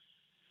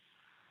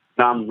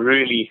 Now I'm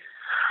really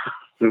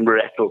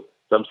rattled.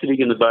 So I'm sitting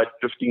in the boat,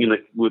 drifting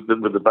with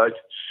the boat,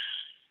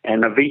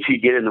 and eventually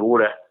get in the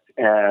water.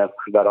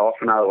 About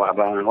half an hour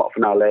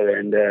later,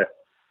 and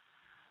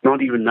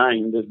not even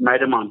knowing, this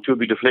mate of mine,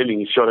 Toby de Fleming,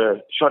 he shot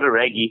a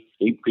raggy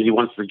because he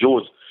wants the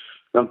jaws.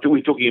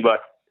 We're talking about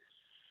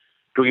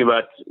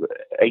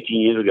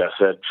 18 years ago.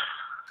 So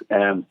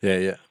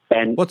yeah.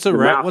 And what's a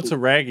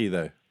raggy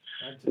though?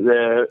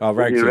 The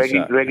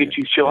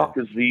ragged-tooth shark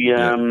is the.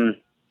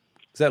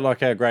 Is that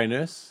like our grey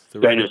nurse? The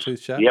grey nurse.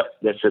 Tooth shark? Yep,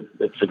 that's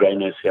the grey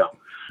nurse. Yeah.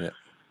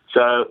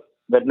 So,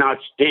 but now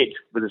it's dead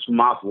with its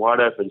mouth wide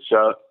open.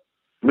 So.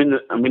 I'm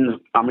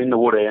in the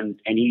water, and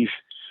he's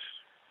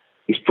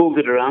pulled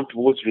it around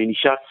towards me, and he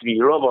shouts to me,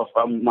 "Rob,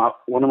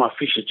 one of my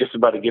fish is just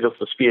about to get off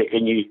the spear.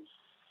 Can you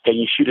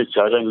shoot it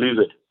so I don't lose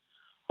it?"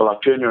 Well, I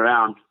turn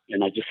around,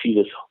 and I just see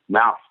this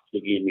mouth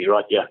looking at me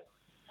right here.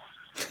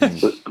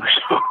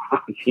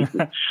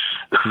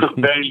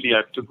 Apparently,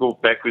 I took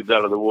off backwards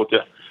out of the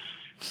water.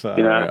 So,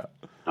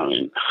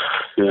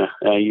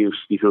 you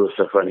feel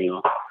so funny.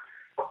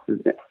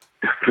 It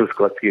was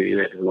quite scary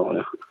that as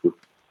well.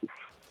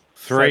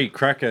 3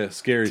 cracker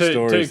scary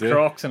stories. 2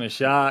 crocs and a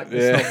shark.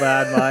 It's not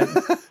bad,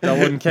 mate. I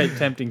wouldn't keep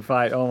tempting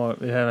fate. Oh,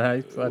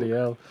 hey, bloody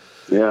hell.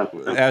 Yeah.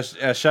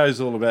 Our show's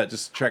all about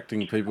just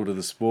attracting people to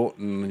the sport,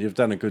 and you've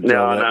done a good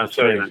job. No,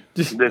 sorry. No,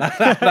 that's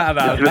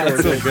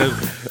all good.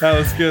 That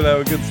was good. They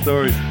were good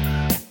stories.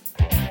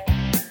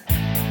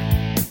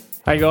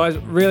 Hey, guys,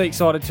 really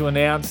excited to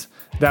announce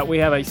that we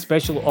have a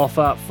special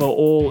offer for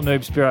all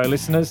Noob Spiro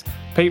listeners.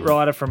 Pete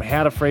Ryder from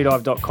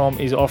howtofreedive.com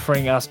is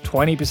offering us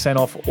 20%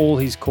 off all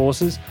his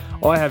courses.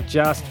 I have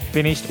just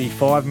finished the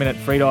 5-minute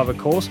freediver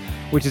course,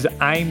 which is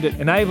aimed at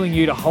enabling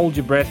you to hold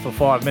your breath for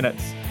 5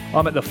 minutes.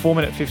 I'm at the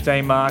 4-minute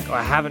 15 mark.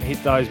 I haven't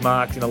hit those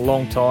marks in a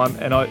long time,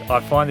 and I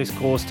find this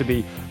course to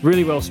be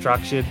really well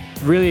structured,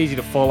 really easy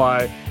to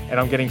follow, and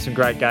I'm getting some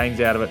great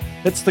gains out of it.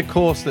 It's the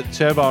course that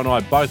Turbo and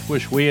I both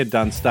wish we had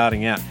done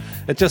starting out.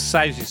 It just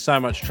saves you so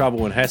much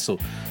trouble and hassle.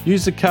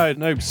 Use the code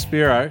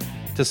NoobSpiro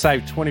to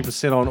save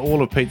 20% on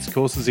all of Pete's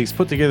courses. He's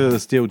put together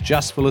this deal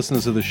just for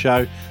listeners of the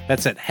show.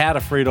 That's at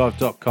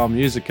howtofreedive.com.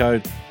 Use the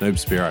code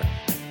NoobSpiro.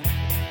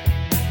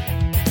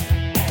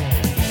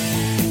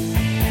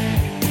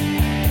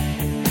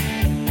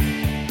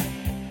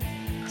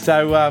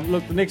 So,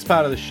 look, the next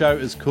part of the show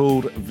is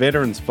called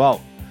Veterans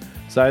Vault.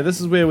 So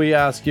this is where we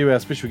ask you, our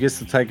special guest,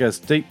 to take us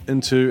deep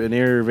into an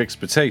area of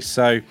expertise.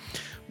 So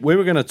we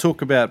were going to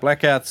talk about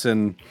blackouts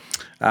and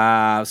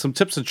some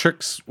tips and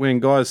tricks when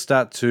guys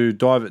start to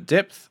dive at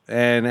depth,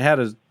 and how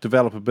to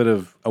develop a bit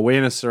of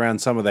awareness around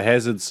some of the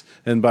hazards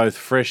in both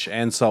fresh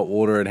and salt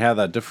water and how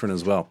they're different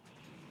as well.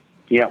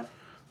 Yep.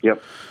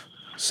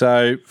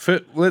 So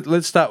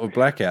let's start with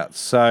blackouts.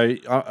 So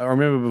I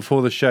remember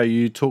before the show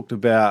you talked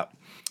about,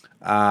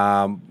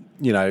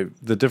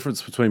 the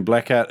difference between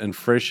blackout and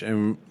fresh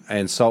and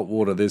salt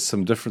water. There's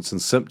some difference in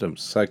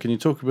symptoms. So can you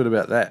talk a bit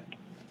about that?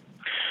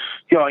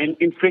 Yeah,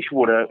 in fresh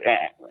water,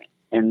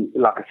 and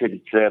like I said,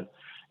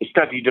 it's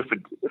totally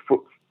different.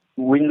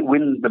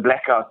 When the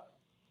blackout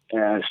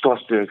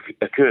starts to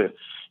occur,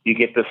 you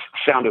get this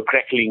sound of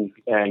crackling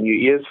in your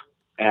ears.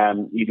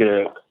 You get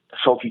a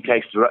salty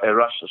taste, a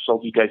rush of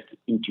salty taste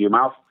into your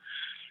mouth,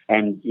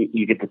 and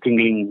you get the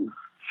tingling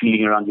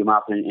feeling around your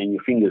mouth and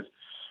your fingers.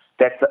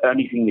 That's the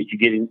only thing that you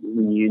get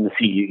when you're in the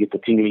sea. You get the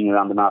tingling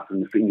around the mouth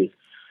and the fingers.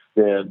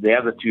 The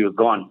other two are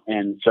gone,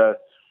 and so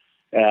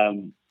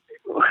and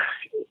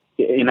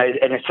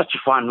it's such a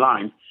fine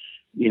line.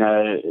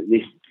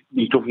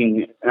 You're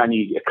talking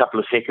only a couple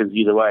of seconds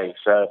either way.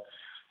 So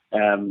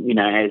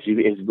as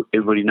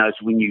everybody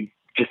knows, when you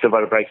just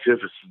about to break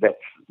surface,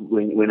 that's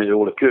when it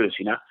all occurs.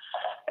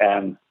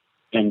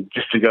 And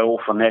just to go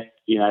off on that,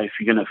 if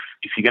you're gonna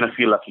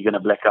feel like you're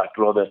gonna black out,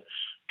 rather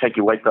take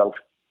your weight belt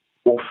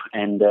off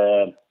and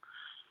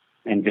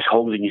just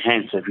hold it in your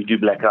hand. So if you do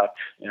black out,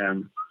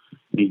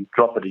 you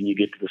drop it and you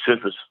get to the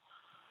surface.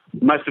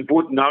 Most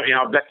important,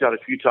 I've blacked out a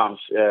few times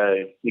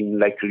in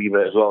Lake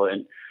Kariba as well,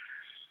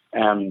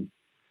 and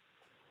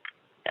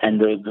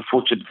the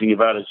fortunate thing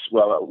about it is,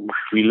 well,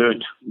 we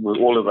learned with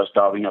all of us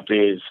diving up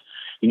there is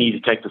you need to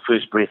take the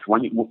first breath.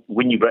 When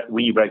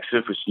you break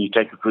surface and you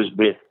take the first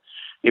breath,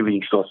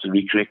 everything starts to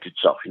recorrect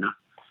itself,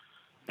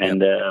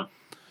 And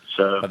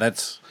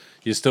but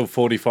you're still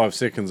 45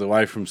 seconds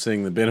away from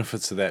seeing the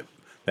benefits of that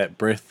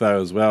breath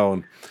though as well.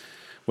 And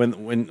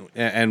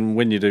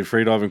when you do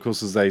freediving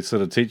courses, they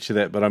sort of teach you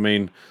that. But I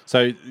mean,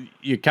 so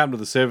you come to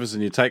the surface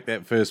and you take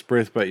that first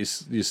breath, but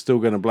you're still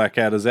going to black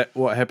out. Is that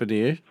what happened to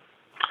you?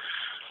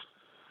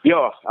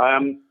 Yeah.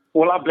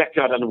 Well, I blacked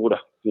out underwater.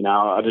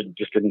 I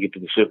just didn't get to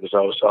the surface. I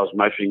was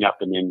motoring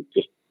up and then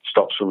just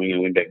stopped swimming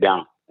and went back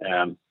down.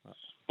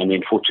 And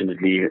then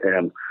fortunately,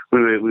 we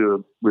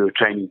were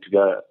training to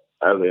go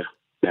over,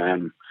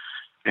 and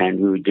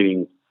we were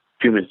doing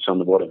 2 minutes on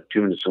the bottom,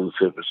 2 minutes on the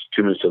surface,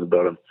 2 minutes on the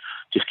bottom,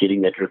 just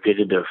getting that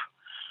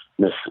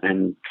repetitiveness.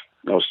 And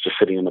I was just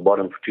sitting on the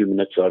bottom for 2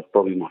 minutes. So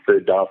probably my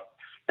third dive,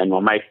 and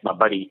my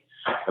buddy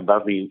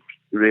above me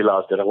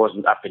realized that I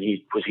wasn't up, and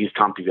it was his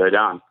time to go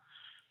down,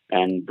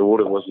 and the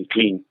water wasn't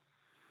clean.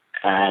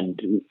 And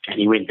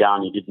he went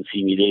down. He didn't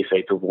see me there, so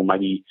he thought, well,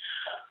 maybe,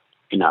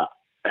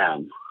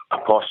 I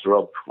passed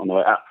Rob on the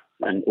way up,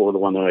 or the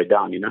one on the way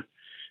down,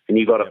 And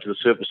he got up to the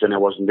surface, and I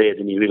wasn't there.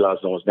 Then he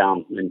realized I was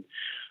down, and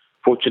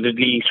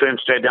fortunately, he swam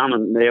straight down,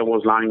 and there I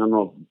was lying on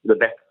my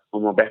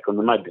back on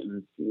the mud,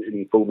 and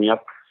he pulled me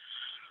up.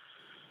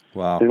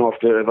 Wow! And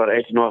after about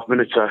 8.5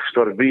 minutes, I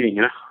started breathing,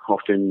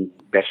 after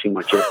bashing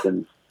my chest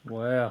and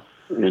mouth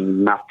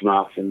to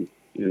mouth, and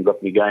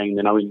got me going.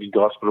 Then I went into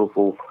hospital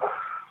for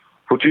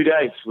 2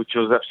 days, which I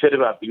was upset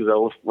about because I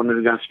wanted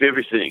to go and spare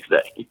fish the next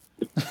day.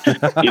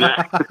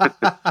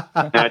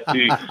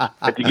 I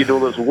had to get all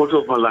this water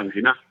off my lungs,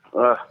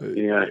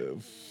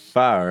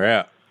 Far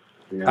out.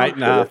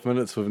 8.5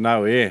 minutes with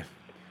no air.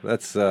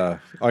 That's I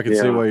can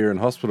see why you're in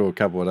hospital a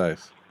couple of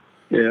days.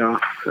 Yeah.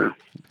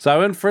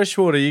 So in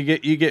freshwater, you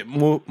get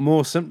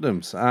more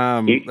symptoms.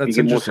 That's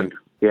interesting. More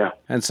symptoms. Yeah.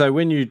 And so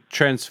when you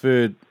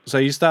transferred, so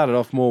you started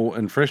off more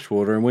in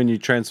freshwater, and when you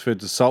transferred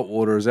to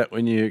saltwater, is that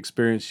when you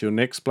experienced your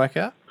next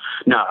blackout?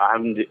 No, I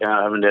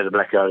haven't had a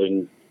blackout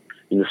in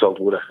the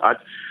saltwater. I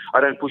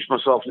don't push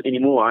myself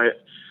anymore.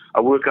 I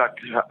work out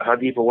how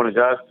deep I want to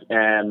go,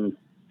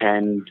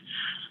 and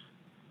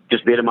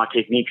just better my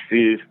techniques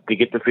to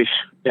get the fish.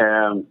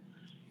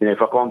 If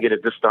I can't get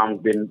it this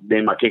time,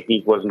 then my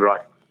technique wasn't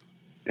right,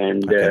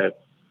 and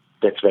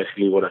that's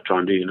basically what I try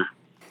and do.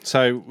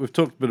 So we've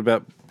talked a bit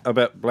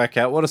about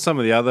blackout. What are some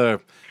of the other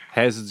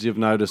hazards you've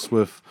noticed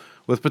with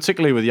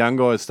particularly with young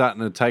guys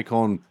starting to take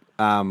on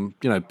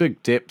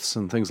big depths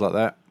and things like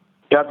that?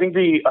 Yeah, I think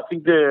the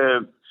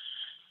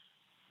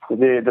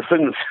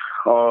fins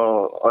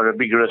are a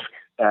big risk.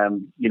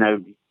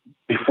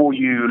 Before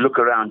you look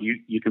around,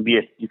 you can be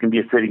at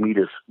 30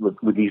 meters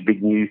with these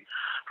big new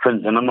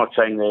fins. And I'm not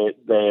saying they're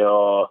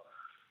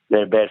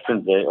bad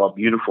fins. They are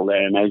beautiful.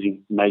 They're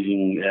amazing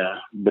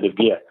bit of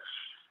gear.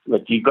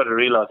 But you've got to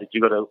realize that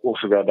you've got to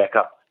also go back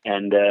up.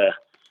 And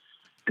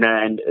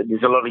and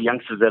there's a lot of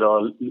youngsters that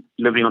are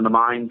living on the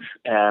mines.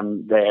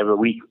 They have a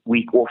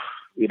week off.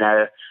 They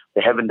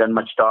haven't done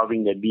much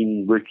diving. They've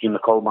been working in the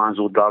coal mines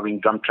or driving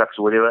drum trucks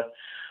or whatever.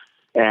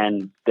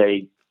 And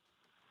they,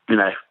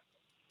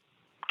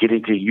 get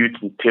into a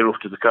ute and tear off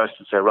to the coast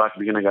and say, right,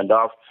 we're going to go and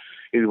dive.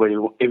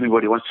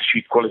 Everybody wants to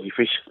shoot quality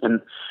fish,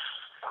 and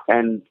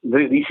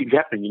these things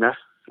happen,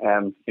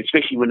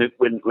 especially when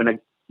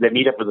they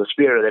meet up with a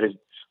spearer that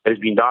has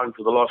been diving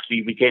for the last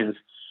 3 weekends,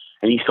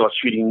 and he starts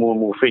shooting more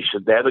and more fish. So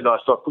the other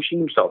guys start pushing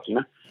themselves,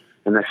 and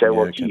they say,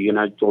 well,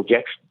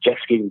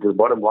 Jack's getting to the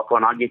bottom. Why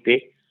can't I get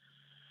there?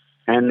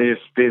 And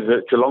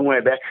it's a long way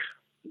back,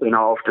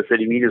 after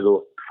 30 meters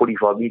or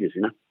 45 meters,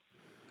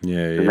 Yeah,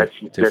 and that's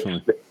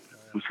definitely.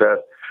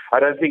 So I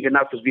don't think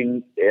enough has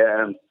been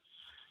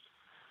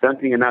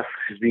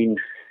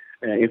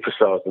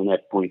emphasised on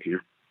that point.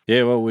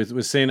 Yeah, well,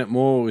 we're seeing it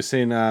more. We're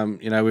seeing,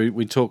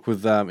 we talked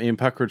with Ian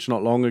Puckridge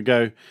not long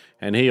ago,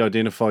 and he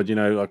identified,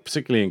 like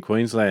particularly in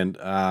Queensland,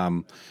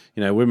 when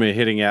we're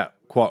heading out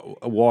quite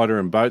wider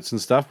in boats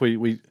and stuff,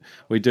 we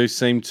do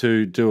seem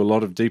to do a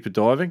lot of deeper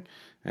diving,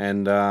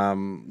 and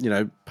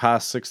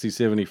past 60,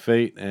 70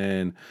 feet,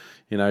 and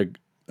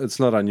it's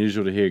not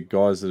unusual to hear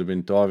guys that have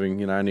been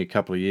diving, only a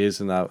couple of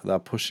years, and they're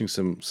pushing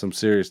some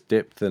serious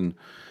depth. And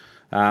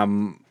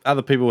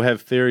other people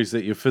have theories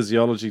that your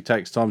physiology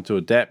takes time to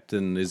adapt,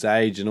 and there's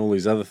age and all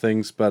these other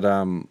things. But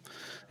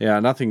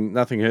nothing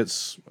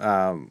hurts.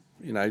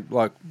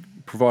 Like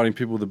providing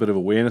people with a bit of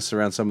awareness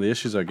around some of the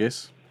issues, I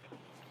guess.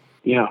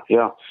 Yeah.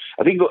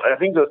 I think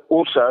that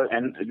also,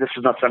 and this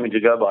is not something to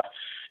go by.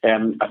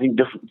 I think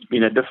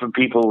different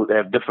people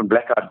have different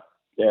blackout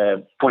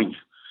points.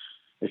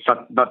 It's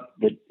not that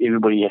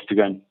everybody has to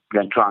go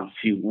and try and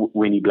see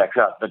when he blacks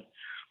out, but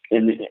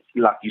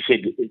like you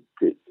said,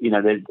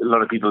 there's a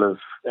lot of people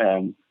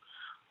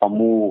are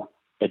more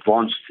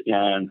advanced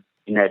in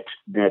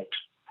that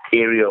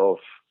area of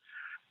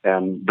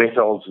breath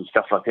holds and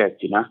stuff like that.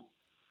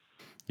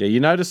 Yeah, you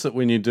notice that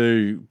when you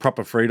do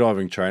proper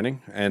freediving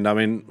training, and I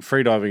mean,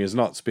 freediving is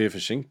not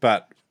spearfishing,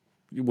 but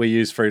we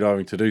use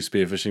freediving to do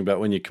spearfishing. But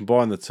when you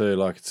combine the two,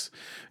 when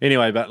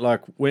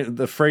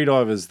the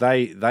freedivers,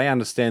 they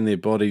understand their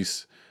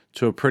bodies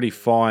to a pretty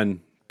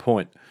fine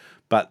point,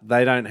 but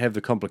they don't have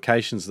the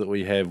complications that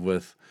we have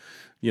with,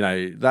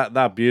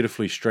 they're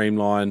beautifully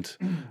streamlined.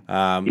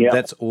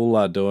 That's all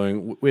they're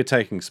doing. We're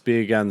taking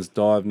spear guns,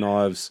 dive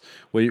knives.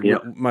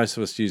 Most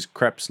of us use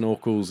crap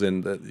snorkels,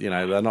 and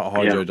they're not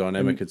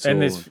hydrodynamic at all.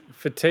 And there's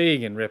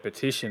fatigue and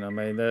repetition. I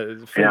mean,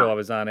 the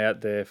freedivers aren't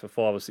out there for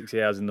 5 or 6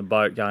 hours in the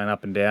boat going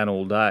up and down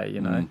all day.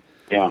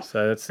 Yeah.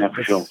 So that's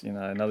sure.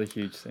 Another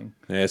huge thing.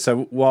 Yeah.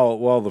 So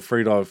while the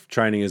freedive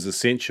training is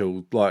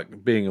essential,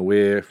 like being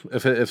aware,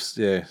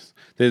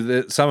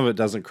 some of it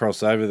doesn't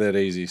cross over that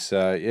easy.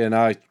 So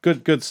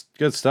good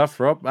stuff,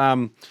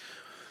 Rob.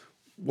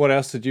 What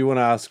else did you want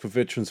to ask for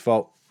Veterans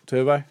Vault,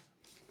 Turbo?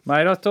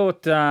 Mate, I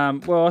thought.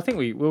 I think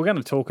we were going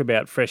to talk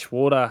about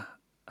freshwater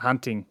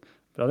hunting,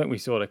 but I think we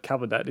sort of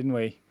covered that, didn't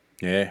we?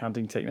 Yeah.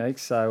 Hunting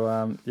techniques. So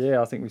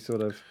I think we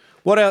sort of.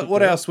 What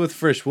else with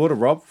freshwater,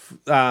 Rob?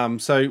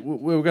 So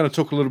we were going to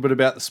talk a little bit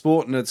about the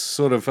sport, and it's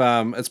sort of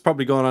it's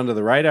probably gone under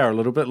the radar a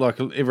little bit.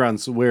 Like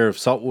everyone's aware of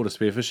saltwater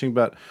spearfishing,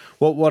 but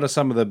what are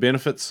some of the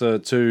benefits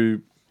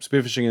to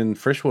spearfishing in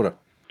freshwater?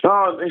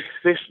 Oh,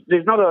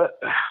 there's not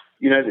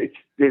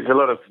there's a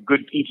lot of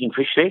good eating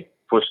fish there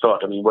for a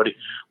start. I mean, what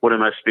do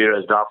most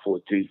spearers die for?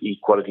 To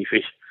eat quality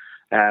fish.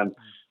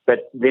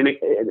 But then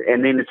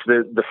it's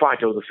the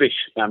fight of the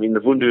fish. I mean, the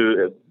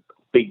vundu,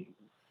 big.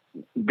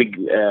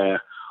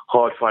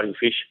 Hard fighting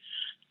fish.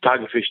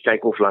 Tiger fish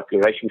take off like a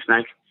racing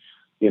snake.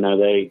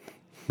 They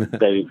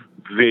very,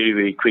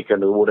 very quick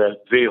under the water,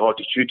 very hard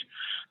to shoot.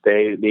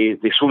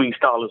 Their swimming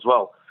style as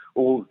well.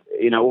 All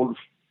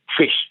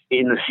fish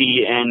in the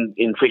sea and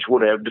in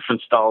freshwater have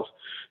different styles.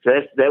 So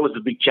that was a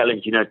big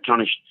challenge,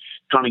 trying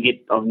to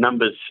get of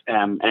numbers.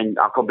 And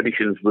our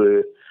competitions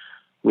were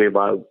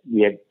whereby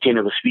we had 10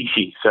 of a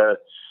species. So,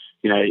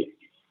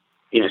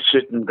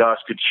 certain guys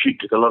could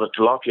shoot a lot of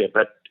tilapia,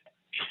 but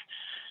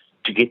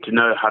to get to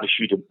know how to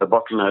shoot a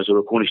bottlenose or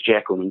a Cornish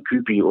jack or a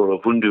kupi or a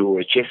vundu or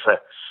a chesa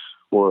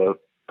or a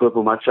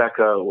purple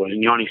matsaka or a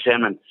nyani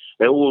salmon,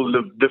 they all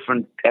live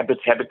different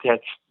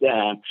habitats,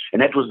 and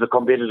that was the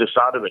competitive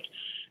side of it.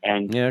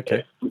 And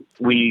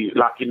we,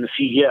 like in the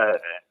sea here,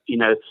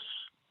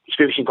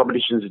 spearfishing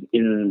competitions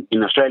in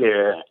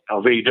Australia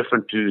are very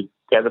different to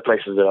the other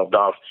places that I've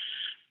dived.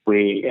 Where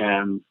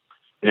in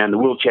the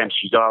World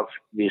Champs you dive,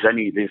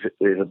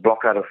 there's a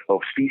block out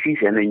of species,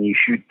 and then you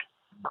shoot.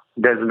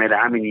 Doesn't matter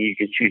how many you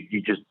can shoot, you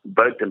just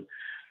boat them.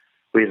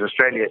 Whereas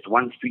Australia, it's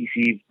one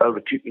species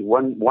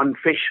one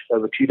fish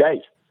over 2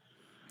 days.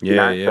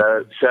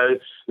 So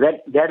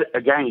that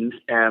again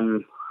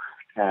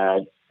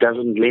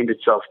doesn't lend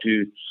itself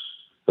to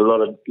a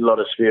lot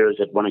of spearers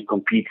that want to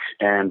compete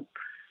and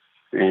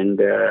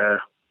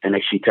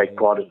actually take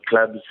part in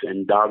clubs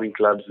and diving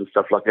clubs and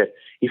stuff like that.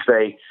 If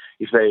they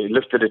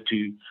lifted it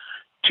to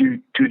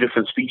two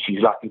different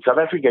species, like in South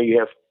Africa, you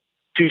have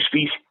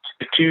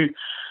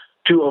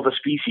two of a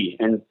species,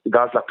 and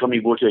guys like Tommy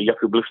Water,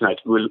 Jaco Bliffnote,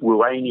 we're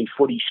weighing in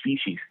 40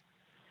 species.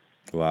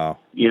 Wow.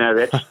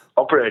 That's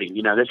operating.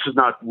 This is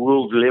not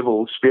world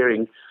level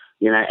spearing,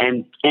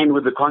 and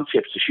with the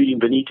concepts of shooting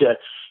bonita,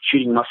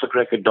 shooting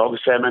mussel-cracker, dog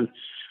salmon,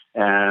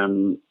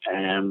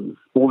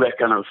 all that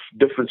kind of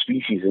different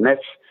species. And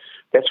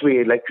that's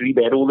where Lake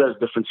Kariba had all those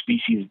different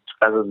species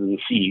other than the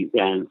sea.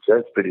 And so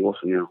that's pretty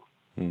awesome,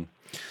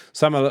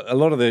 A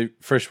lot of the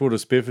freshwater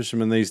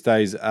spearfishermen these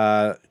days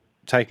are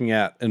taking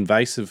out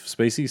invasive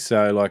species.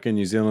 So like in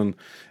New Zealand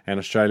and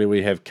Australia,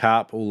 we have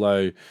carp,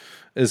 although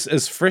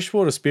is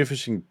freshwater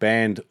spearfishing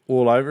banned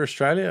all over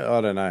Australia? I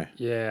don't know.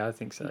 Yeah, I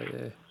think so,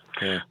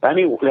 yeah.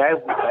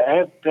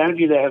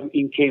 Apparently they have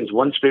in Cairns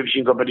one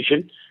spearfishing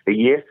competition a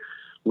year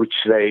which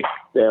they're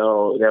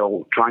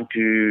trying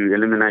to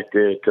eliminate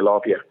the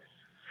tilapia.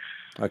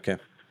 Okay.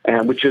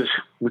 Which is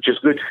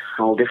good.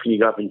 I'll definitely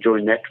go up and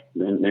join that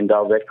and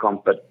dive that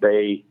comp. But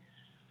they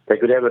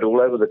could have it all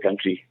over the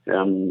country. I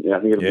think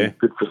it'll be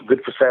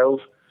good for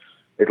sales.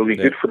 It'll be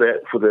good for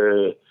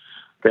the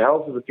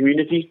health of the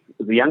community,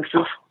 the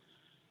youngsters.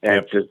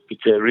 And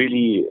it's a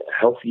really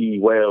healthy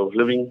way of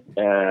living.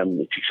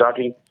 It's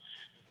exciting.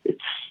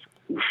 It's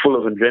full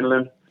of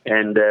adrenaline,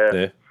 and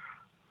I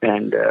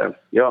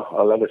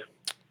love it.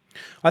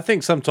 I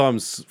think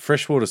sometimes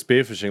freshwater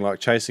spearfishing, like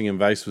chasing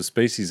invasive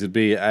species, would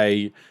be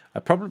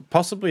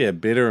possibly a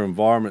better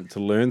environment to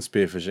learn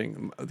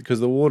spearfishing, because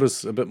the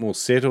water's a bit more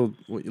settled.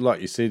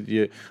 Like you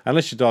said,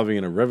 unless you're diving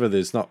in a river,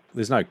 there's no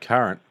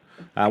current.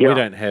 We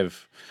don't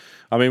have.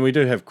 I mean, we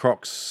do have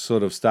crocs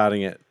sort of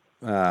starting at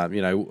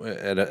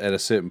at a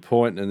certain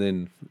point and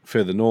then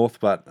further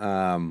north, but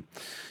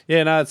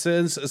it's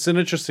an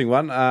interesting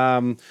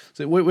one.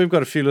 So we've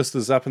got a few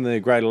listeners up in the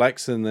Great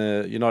Lakes in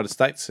the United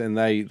States, and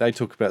they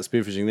talk about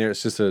spearfishing there.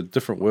 It's just a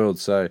different world.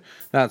 So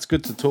it's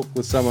good to talk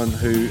with someone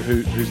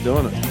who's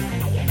doing it.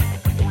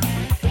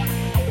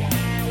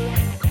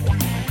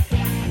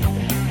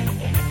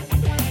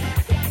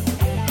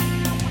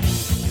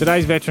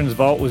 Today's Veterans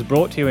Vault was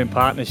brought to you in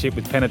partnership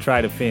with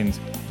Penetrator Fins.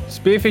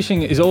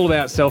 Spearfishing is all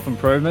about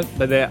self-improvement,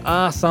 but there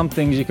are some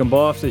things you can buy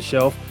off the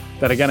shelf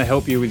that are going to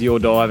help you with your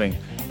diving.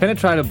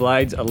 Penetrator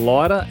blades are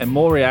lighter and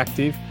more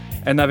reactive,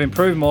 and they've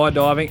improved my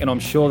diving, and I'm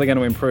sure they're going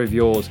to improve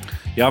yours.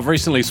 Yeah, I've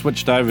recently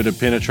switched over to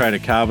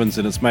Penetrator carbons,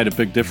 and it's made a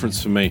big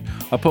difference for me.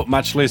 I put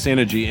much less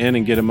energy in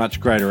and get a much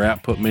greater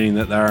output, meaning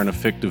that they're an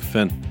effective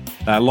fin.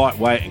 They're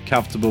lightweight and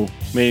comfortable,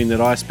 meaning that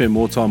I spend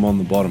more time on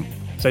the bottom.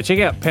 So check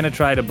out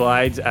Penetrator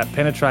blades at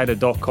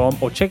penetrator.com,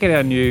 or check out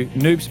our new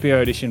Noob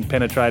Spearo Edition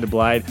Penetrator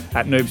blade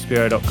at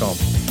noobspearo.com.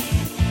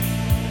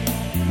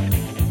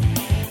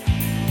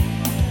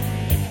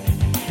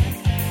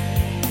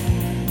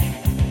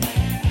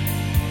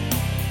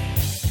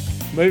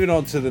 Moving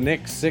on to the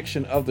next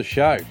section of the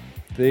show,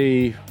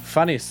 the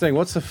funniest thing.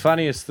 What's the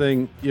funniest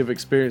thing you've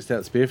experienced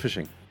out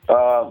spearfishing?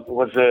 It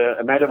was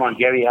a mate of mine,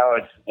 Gary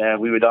Howard.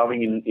 We were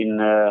diving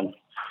in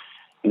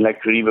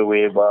Lake Kariba,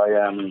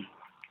 whereby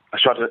I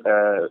shot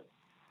a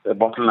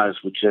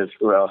bottlenose, which is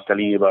what I was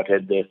telling you about,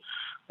 had the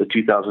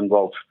 2,000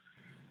 volts.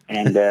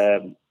 And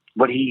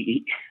but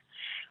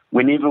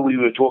whenever we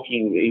were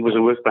talking, he was a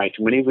workmate,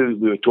 and whenever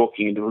we were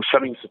talking, and there was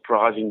something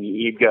surprising,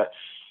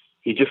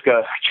 he'd just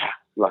go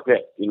like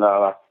that,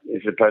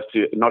 as opposed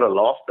to not a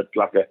laugh, but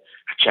like a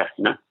cha,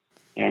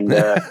 and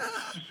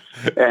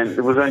and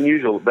it was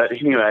unusual. But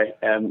anyway,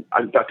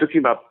 I took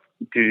him up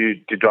to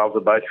drive the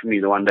boat for me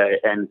the one day,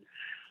 and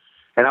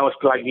I was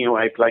plugging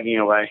away,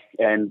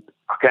 and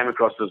I came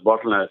across this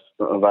bottlenose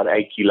about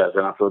 8 kilos,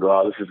 and I thought,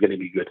 oh, this is going to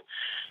be good.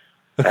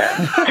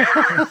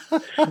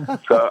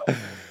 So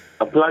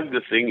I plugged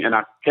the thing, and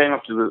I came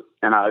up to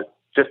and I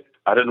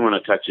didn't want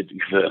to touch it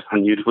because I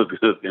knew what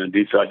it was going to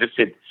do. So I just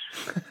said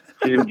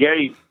to him,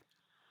 Gary,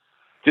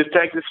 just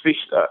take this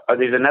fish.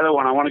 There's another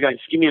one. I want to go.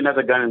 Just give me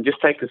another gun and just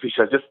take the fish.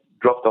 I just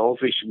dropped the whole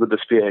fish with the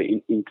spear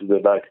into the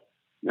boat,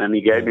 and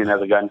he gave me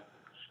another gun,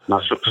 and I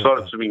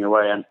started swimming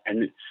away,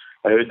 and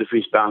I heard the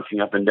fish bouncing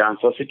up and down.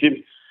 So I said to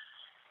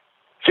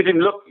him,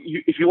 look,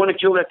 if you want to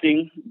kill that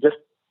thing, just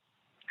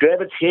grab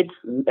its head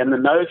and the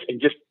nose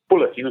and just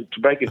pull it, to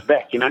break its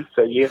back,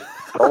 So you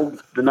hold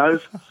the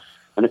nose,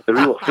 and it's the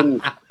real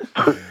thin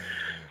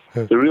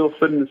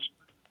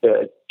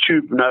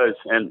tube nose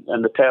and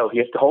the tail.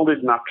 You have to hold it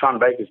and try and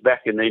break its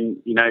back, and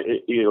then,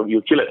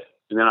 you'll kill it.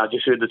 And then I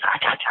just heard this.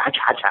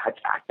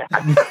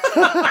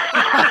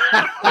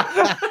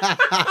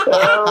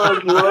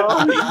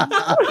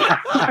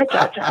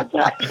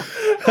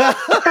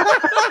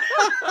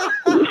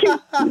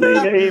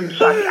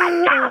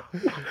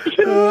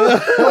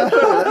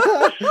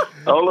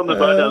 All on the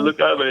boat, I look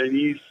over and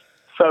he's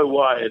so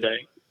wired,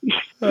 He's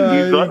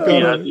got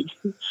me.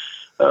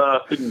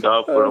 I couldn't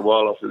dive for a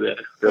while after that.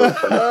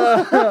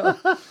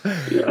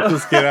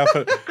 Just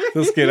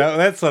get up.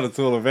 That's what it's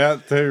all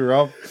about too,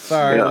 Rob.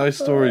 Sorry, those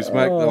stories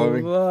make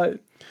diving. Mate.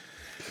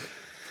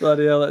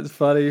 Bloody hell, that's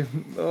funny.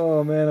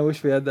 Oh, man, I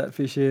wish we had that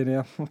fish here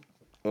now.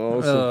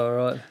 Awesome. All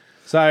right.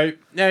 So,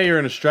 now you're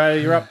in Australia.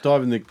 You're up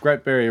diving the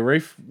Great Barrier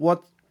Reef.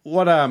 What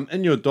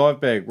in your dive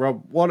bag,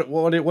 Rob, what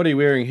are you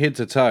wearing head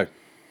to toe?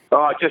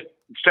 Oh, just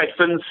straight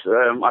fins.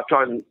 I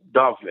try and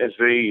dive as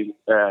very...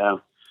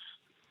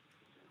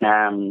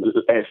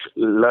 as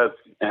low,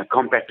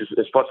 compact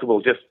as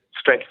possible, just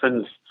straight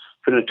fins,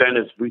 fin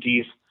returners,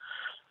 booties,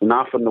 a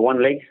knife on the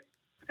one leg,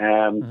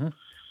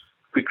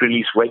 quick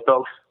release weight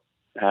belts,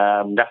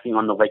 nothing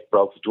on the weight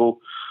belts at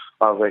all.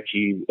 I've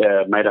actually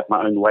made up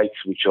my own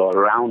weights, which are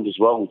round as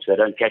well, which they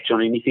don't catch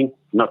on anything,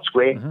 not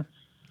square. Mm-hmm.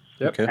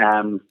 Yep. Okay.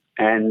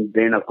 And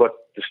then I've got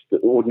just the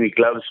ordinary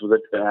gloves with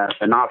it,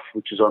 a knife,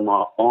 which is on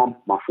my arm,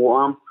 my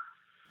forearm.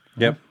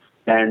 Yep.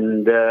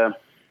 And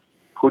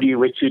hoodie,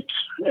 wetsuit,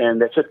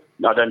 and that's it.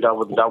 I don't dive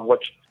with the dive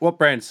watch. What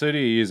brand suit are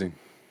you using?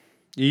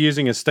 Are you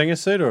using a Stinger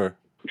suit or?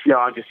 Yeah,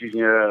 I'm just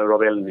using a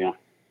Rob Allen now.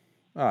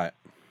 All right.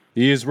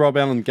 You use Rob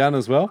Allen gun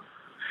as well?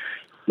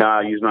 No,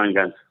 I use my own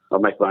guns. I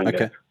make my own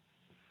guns.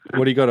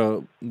 What do you got,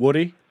 a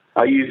Woody?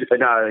 I use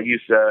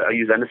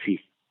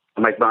Annecy.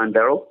 I make my own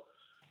barrel.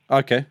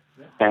 Okay.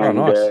 And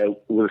nice.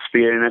 With a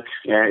spear in it.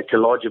 It's a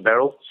larger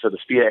barrel, so the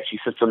spear actually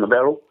sits on the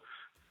barrel.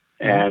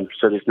 And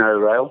so there's no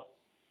rail.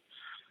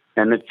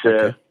 And it's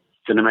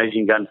an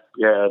amazing gun.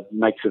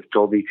 Mates have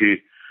told me to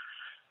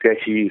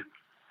actually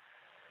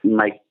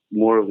make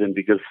more of them,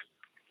 because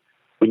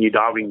when you're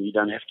diving, you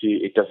don't have to,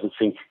 it doesn't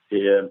sink.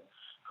 If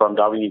I'm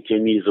diving in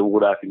 10 meters of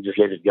water, I can just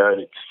let it go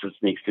and it sits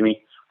next to me.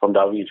 If I'm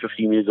diving in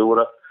 15 meters of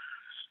water,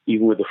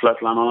 even with the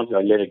float line on it,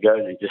 I let it go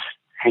and it just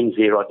hangs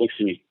there right next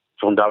to me.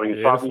 If I'm diving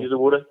in 5 meters of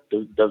water,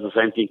 it does the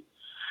same thing.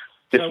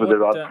 Just with the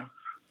rod.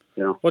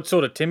 What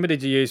sort of timber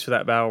did you use for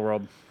that barrel,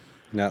 Rob?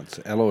 No, it's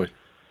alloy.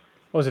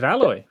 Was it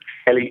alloy?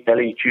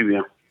 Alloy tube,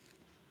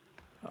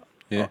 yeah.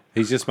 Yeah,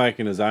 he's just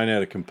making his own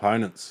out of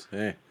components.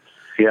 Yeah.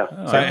 Yeah.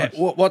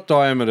 So what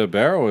diameter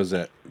barrel is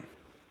that?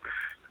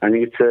 I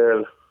think it's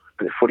a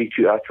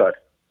 42 outside.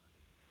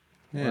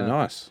 Yeah,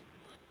 nice.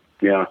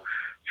 Yeah.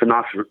 It's a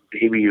nice,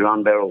 heavy,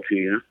 round barrel too,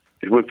 you know.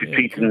 It worked to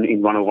treat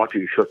in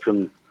Vanuatu. Shot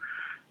some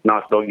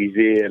nice doggies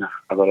there, and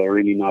I got a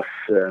really nice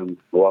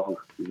rifle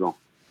as well.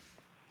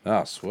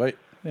 Oh, sweet.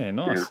 Yeah,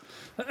 nice.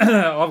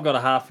 Yeah. I've got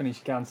a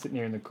half-finished gun sitting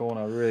here in the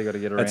corner. I've really got to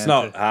get around. It's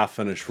not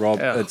half-finished, Rob.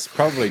 Oh. It's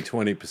probably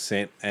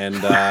 20%. And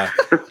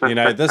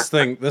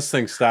this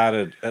thing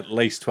started at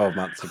least 12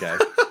 months ago.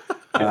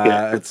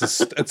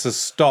 It's a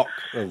stock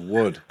of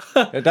wood.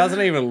 It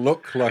doesn't even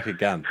look like a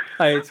gun.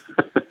 Hey,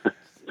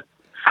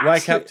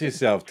 wake up to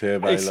yourself,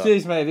 Turbo.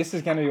 Excuse me, this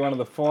is going to be one of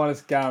the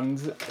finest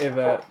guns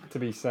ever to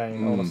be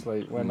seen,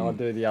 honestly, when I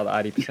do the other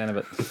 80% of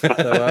it.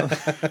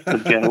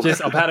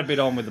 So, I've had a bit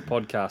on with the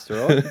podcast,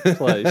 all right?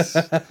 Please.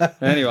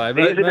 Anyway,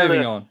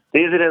 moving on.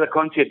 There's another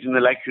concept in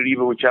the Lake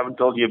Kariba which I haven't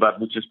told you about,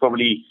 which is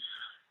probably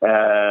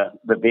the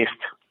best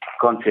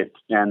concept,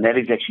 and that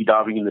is actually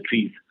diving in the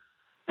trees.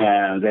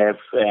 They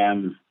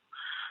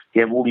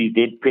have all these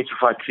dead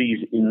petrified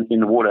trees in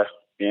the water,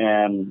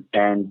 and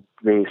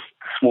there's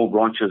small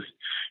branches.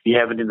 You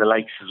have it in the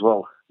lakes as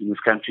well, in this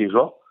country as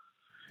well.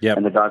 Yep.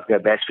 And the guys go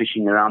bass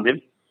fishing around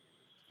them.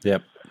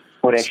 Yep.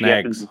 What actually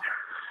happens?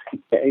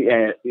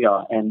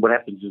 And what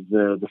happens is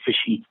the fish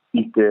eat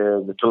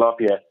the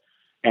tilapia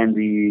and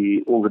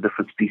all the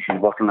different species,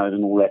 bottlenose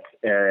and all that.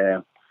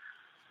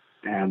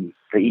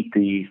 They eat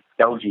the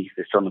algae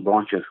that's on the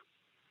branches.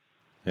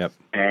 Yep.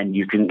 And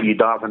you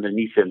dive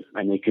underneath them,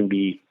 and there can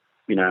be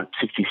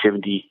 60,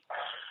 70,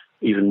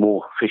 even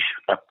more fish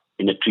up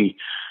in a tree.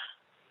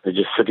 They're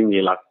just sitting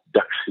there like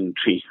ducks in a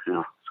tree.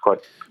 It's quite.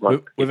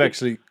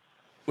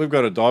 We've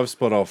got a dive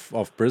spot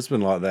off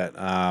Brisbane like that.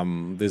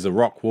 There's a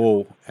rock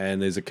wall,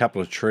 and there's a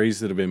couple of trees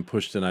that have been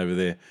pushed in over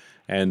there,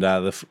 and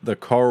the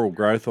coral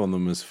growth on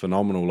them is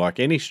phenomenal. Like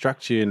any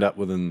structure you end up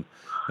with in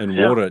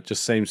water, it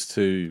just seems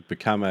to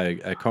become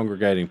a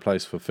congregating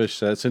place for fish.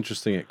 So it's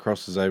interesting. It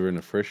crosses over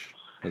into fresh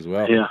as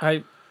well. Yeah.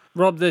 Hey,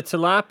 Rob, the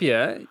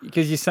tilapia,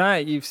 because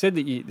you've said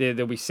that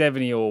there'll be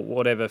 70 or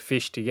whatever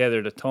fish together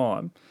at a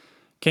time.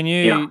 Can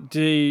you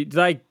do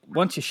they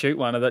once you shoot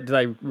one? Do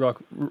they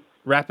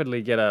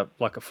rapidly get a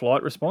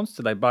flight response?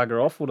 Do they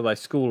bugger off, or do they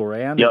school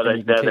around? Yeah,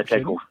 they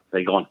take off.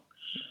 They're gone.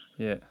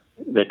 Yeah,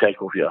 they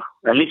take off. Yeah,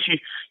 unless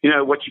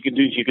what you can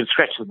do is you can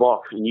scratch the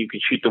bark and you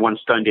can shoot the one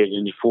stone dead,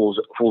 and it falls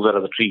out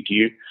of the tree to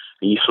you,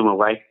 and you swim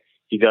away.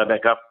 You go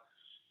back up,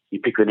 you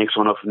pick the next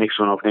one off, next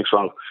one off.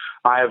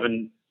 I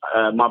haven't.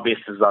 My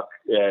best is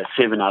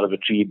 7 out of a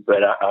tree,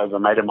 but I have a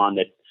mate of mine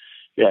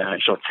that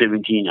shot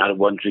 17 out of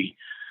one tree.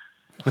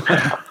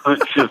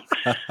 That's just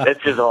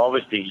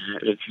harvesting.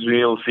 It's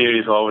real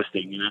serious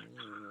harvesting,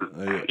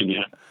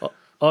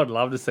 I'd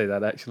love to see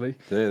that, actually.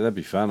 Yeah, that'd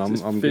be fun.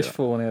 I'm fish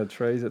falling out of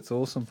trees. That's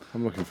awesome.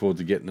 I'm looking forward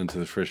to getting into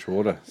the fresh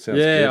water. Sounds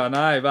good. I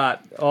know,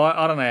 but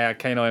I don't know how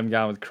keen I am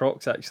going with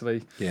crocs,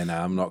 actually. Yeah,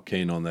 no, I'm not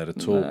keen on that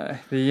at all.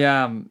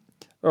 No.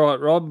 All right,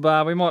 Rob,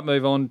 we might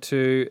move on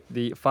to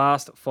the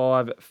Fast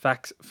 5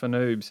 Facts for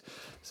Noobs.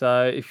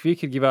 So if you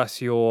could give us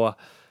your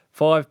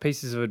 5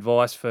 pieces of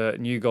advice for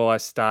new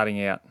guys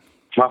starting out.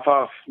 My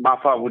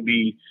five would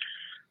be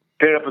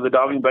pair up with a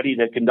diving buddy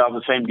that can dive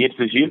the same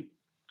depth as you,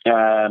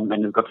 and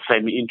has got the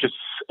same interests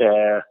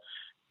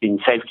in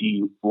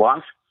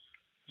safety-wise.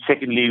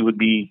 Secondly, would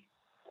be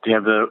to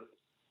have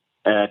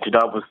to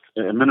dive with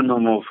a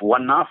minimum of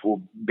 1 knife, or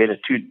better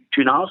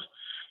 2 knives,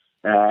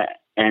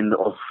 and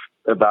of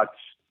about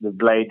the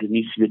blade. It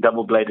needs to be a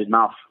double-bladed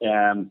knife,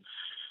 and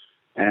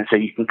so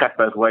you can cut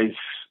both ways,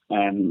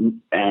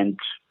 and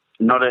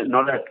not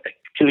a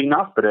killing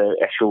knife, but an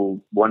actual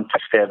one to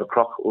stab a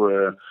croc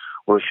or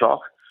a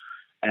shark.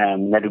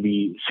 That would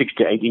be 6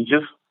 to 8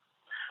 inches.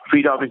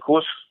 Freediving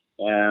course,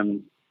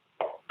 to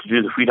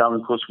do the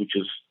freediving course, which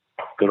is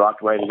the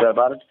right way to go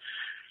about it.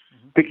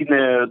 Mm-hmm. Picking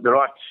the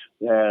right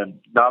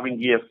diving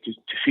gear to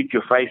suit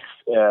your face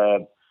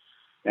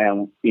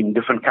in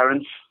different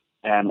currents,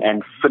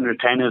 and fin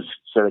retainers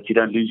so that you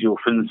don't lose your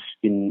fins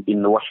in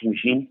the washing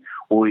machine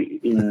or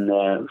in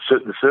the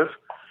surf.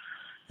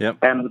 Yep.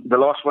 And the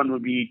last one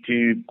would be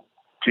to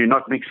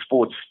not mix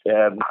sports.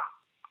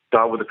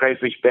 dive with a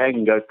crayfish bag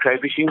and go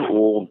crayfishing,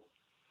 or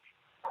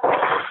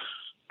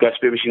go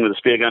spearfishing with a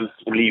spear gun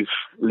and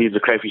leave the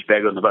crayfish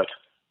bag on the boat.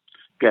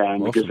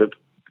 Awesome. Because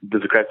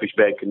the crayfish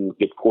bag can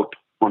get caught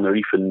on the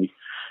reef and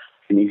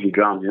easily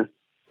drown. Yeah.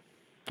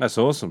 That's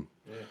awesome.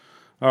 Yeah.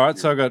 All right,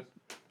 so I got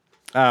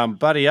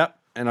Buddy up,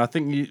 and I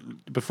think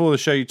before the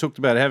show you talked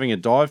about having a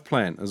dive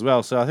plan as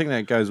well, so I think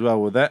that goes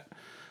well with that.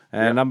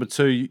 And number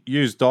 2,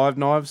 use dive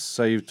knives.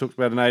 So you've talked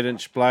about an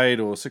 8-inch blade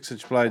or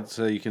 6-inch blade,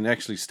 so you can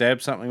actually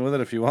stab something with it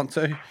if you want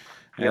to.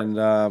 Yep. And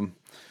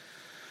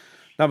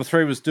number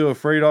 3 was do a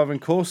freediving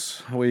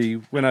course.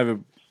 We went over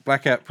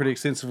blackout pretty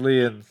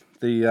extensively in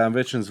the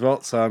Veterans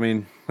Vault, so I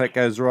mean that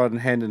goes right in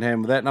hand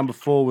with that. Number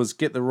 4 was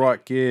get the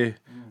right gear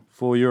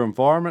for your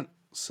environment.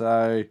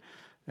 So,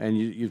 and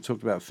you've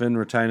talked about fin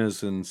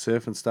retainers and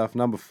surf and stuff.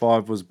 Number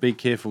 5 was be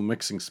careful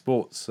mixing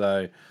sports.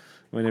 So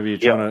whenever you're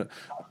trying to,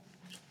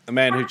 a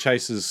man who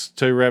chases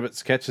 2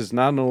 rabbits catches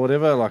none or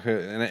whatever,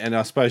 and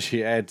I suppose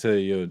you add to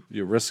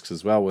your risks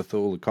as well with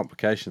all the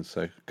complications.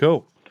 So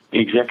cool.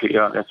 Exactly.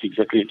 Yeah, that's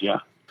exactly it. Yeah.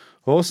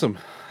 Awesome.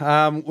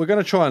 We're going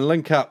to try and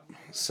link up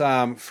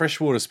some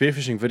freshwater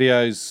spearfishing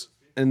videos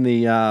in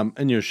the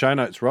in your show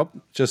notes, Rob,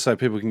 just so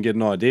people can get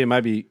an idea.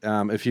 Maybe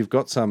if you've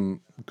got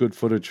some good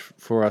footage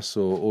for us,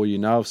 or you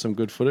know of some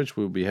good footage,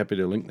 we'll be happy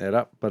to link that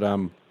up. But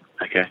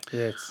okay.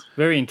 Yeah, it's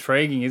very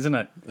intriguing, isn't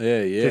it?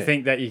 Yeah. To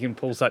think that you can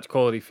pull such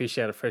quality fish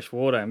out of fresh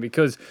water. And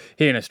because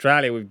here in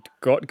Australia we've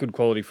got good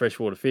quality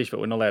freshwater fish, but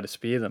we're not allowed to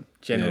spear them,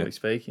 generally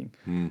speaking.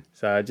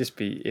 So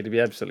it'd be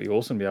absolutely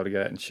awesome to be able to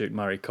go out and shoot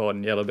Murray cod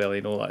and yellowbelly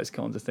and all those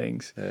kinds of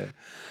things. Yeah.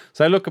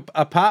 So look,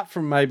 apart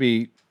from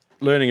maybe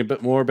learning a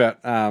bit more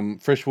about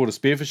freshwater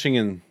spearfishing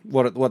and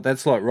what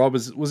that's like, Rob,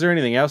 was there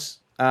anything else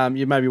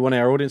you maybe want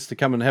our audience to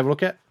come and have a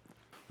look at?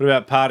 What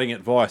about parting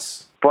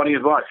advice? Parting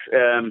advice.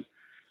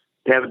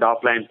 To have a dive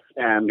plan,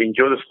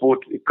 enjoy the sport.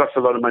 It costs a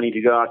lot of money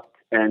to go out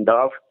and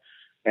dive,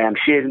 and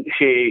share.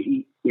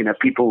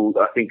 People.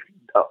 I think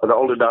the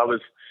older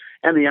divers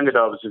and the younger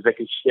divers, if they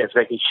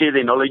can share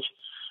their knowledge,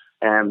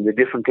 the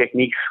different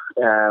techniques,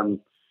 because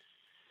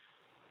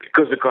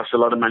it costs a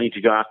lot of money to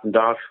go out and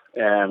dive,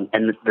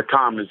 and the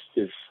time is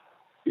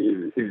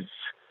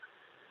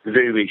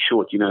very, very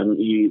short. You know,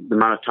 the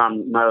amount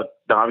of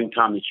diving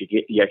time that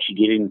you actually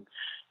get in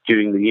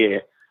during the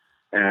year.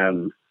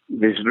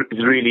 There's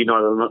really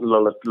not a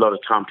lot of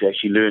time to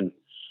actually learn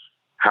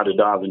how to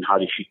dive and how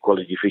to shoot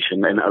quality fish,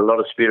 and a lot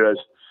of spearos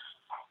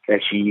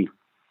actually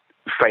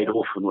fade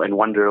off and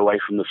wander away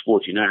from the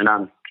sport. You know, and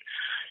I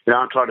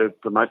try to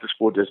promote the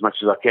sport as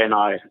much as I can.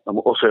 I'm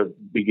also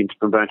big into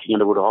promoting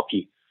underwater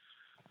hockey.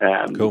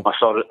 Cool. I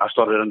started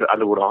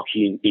underwater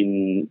hockey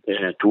in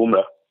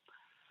Toowoomba,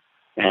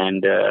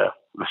 and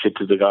I said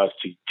to the guys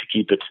to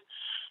keep it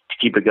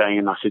going.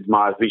 And I said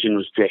my vision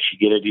was to actually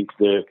get it into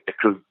the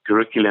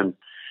curriculum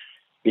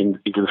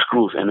into the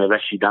schools, and they've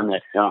actually done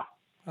that. Yeah.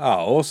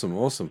 Oh,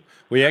 awesome.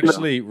 We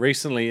actually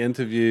recently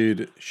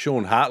interviewed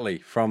Sean Hartley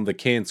from the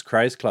Cairns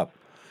Craze Club.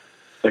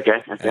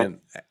 Okay.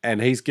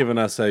 And he's given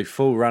us a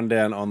full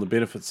rundown on the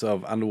benefits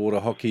of underwater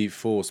hockey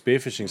for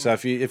spearfishing. So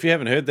if you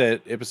haven't heard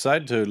that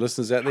episode, to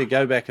listeners out there,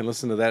 go back and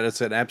listen to that.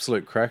 It's an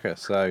absolute cracker.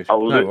 So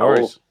no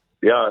worries.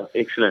 Yeah,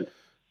 excellent.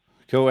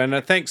 Cool, and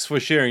thanks for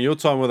sharing your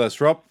time with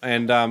us, Rob,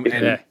 and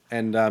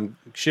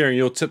sharing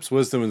your tips,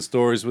 wisdom, and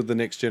stories with the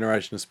next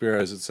generation of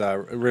Spearos. It's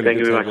really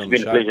good to have you on the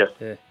show. Pleasure.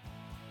 Yeah,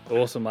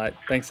 awesome, mate.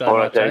 Thanks so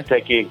much. All right,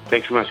 take care.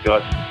 Thanks so much,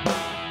 guys.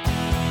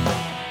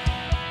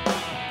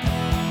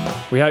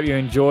 We hope you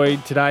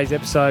enjoyed today's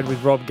episode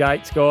with Rob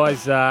Gates,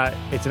 guys.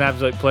 It's an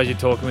absolute pleasure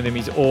talking with him.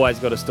 He's always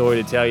got a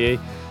story to tell you.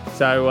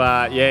 So,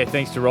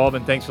 thanks to Rob,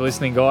 and thanks for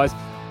listening, guys.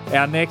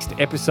 Our next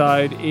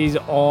episode is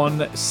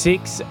on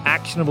 6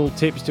 actionable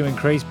tips to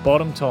increase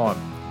bottom time.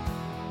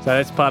 So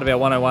that's part of our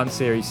 101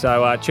 series.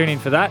 So tune in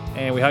for that,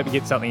 and we hope you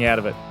get something out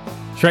of it.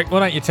 Shrek,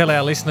 why don't you tell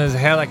our listeners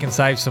how they can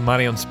save some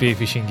money on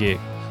spearfishing gear?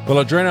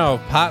 Well, Adreno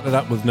have partnered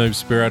up with Noob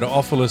Spearo to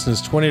offer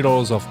listeners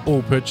 $20 off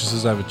all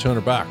purchases over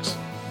 $200.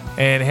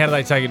 And how do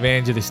they take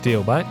advantage of this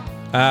deal, mate?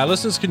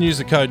 Listeners can use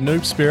the code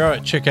NoobSpearo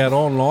at checkout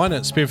online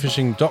at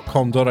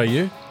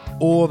spearfishing.com.au,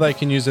 or they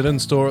can use it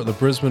in-store at the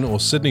Brisbane or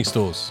Sydney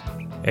stores.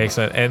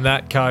 Excellent. And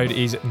that code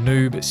is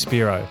Noob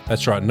Spearo.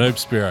 That's right, Noob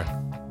Spearo.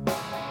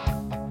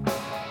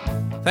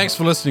 Thanks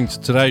for listening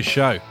to today's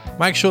show.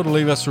 Make sure to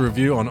leave us a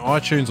review on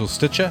iTunes or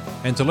Stitcher.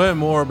 And to learn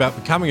more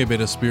about becoming a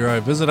better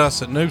Spearo, visit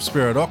us at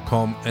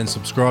noobspearo.com and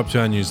subscribe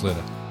to our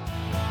newsletter.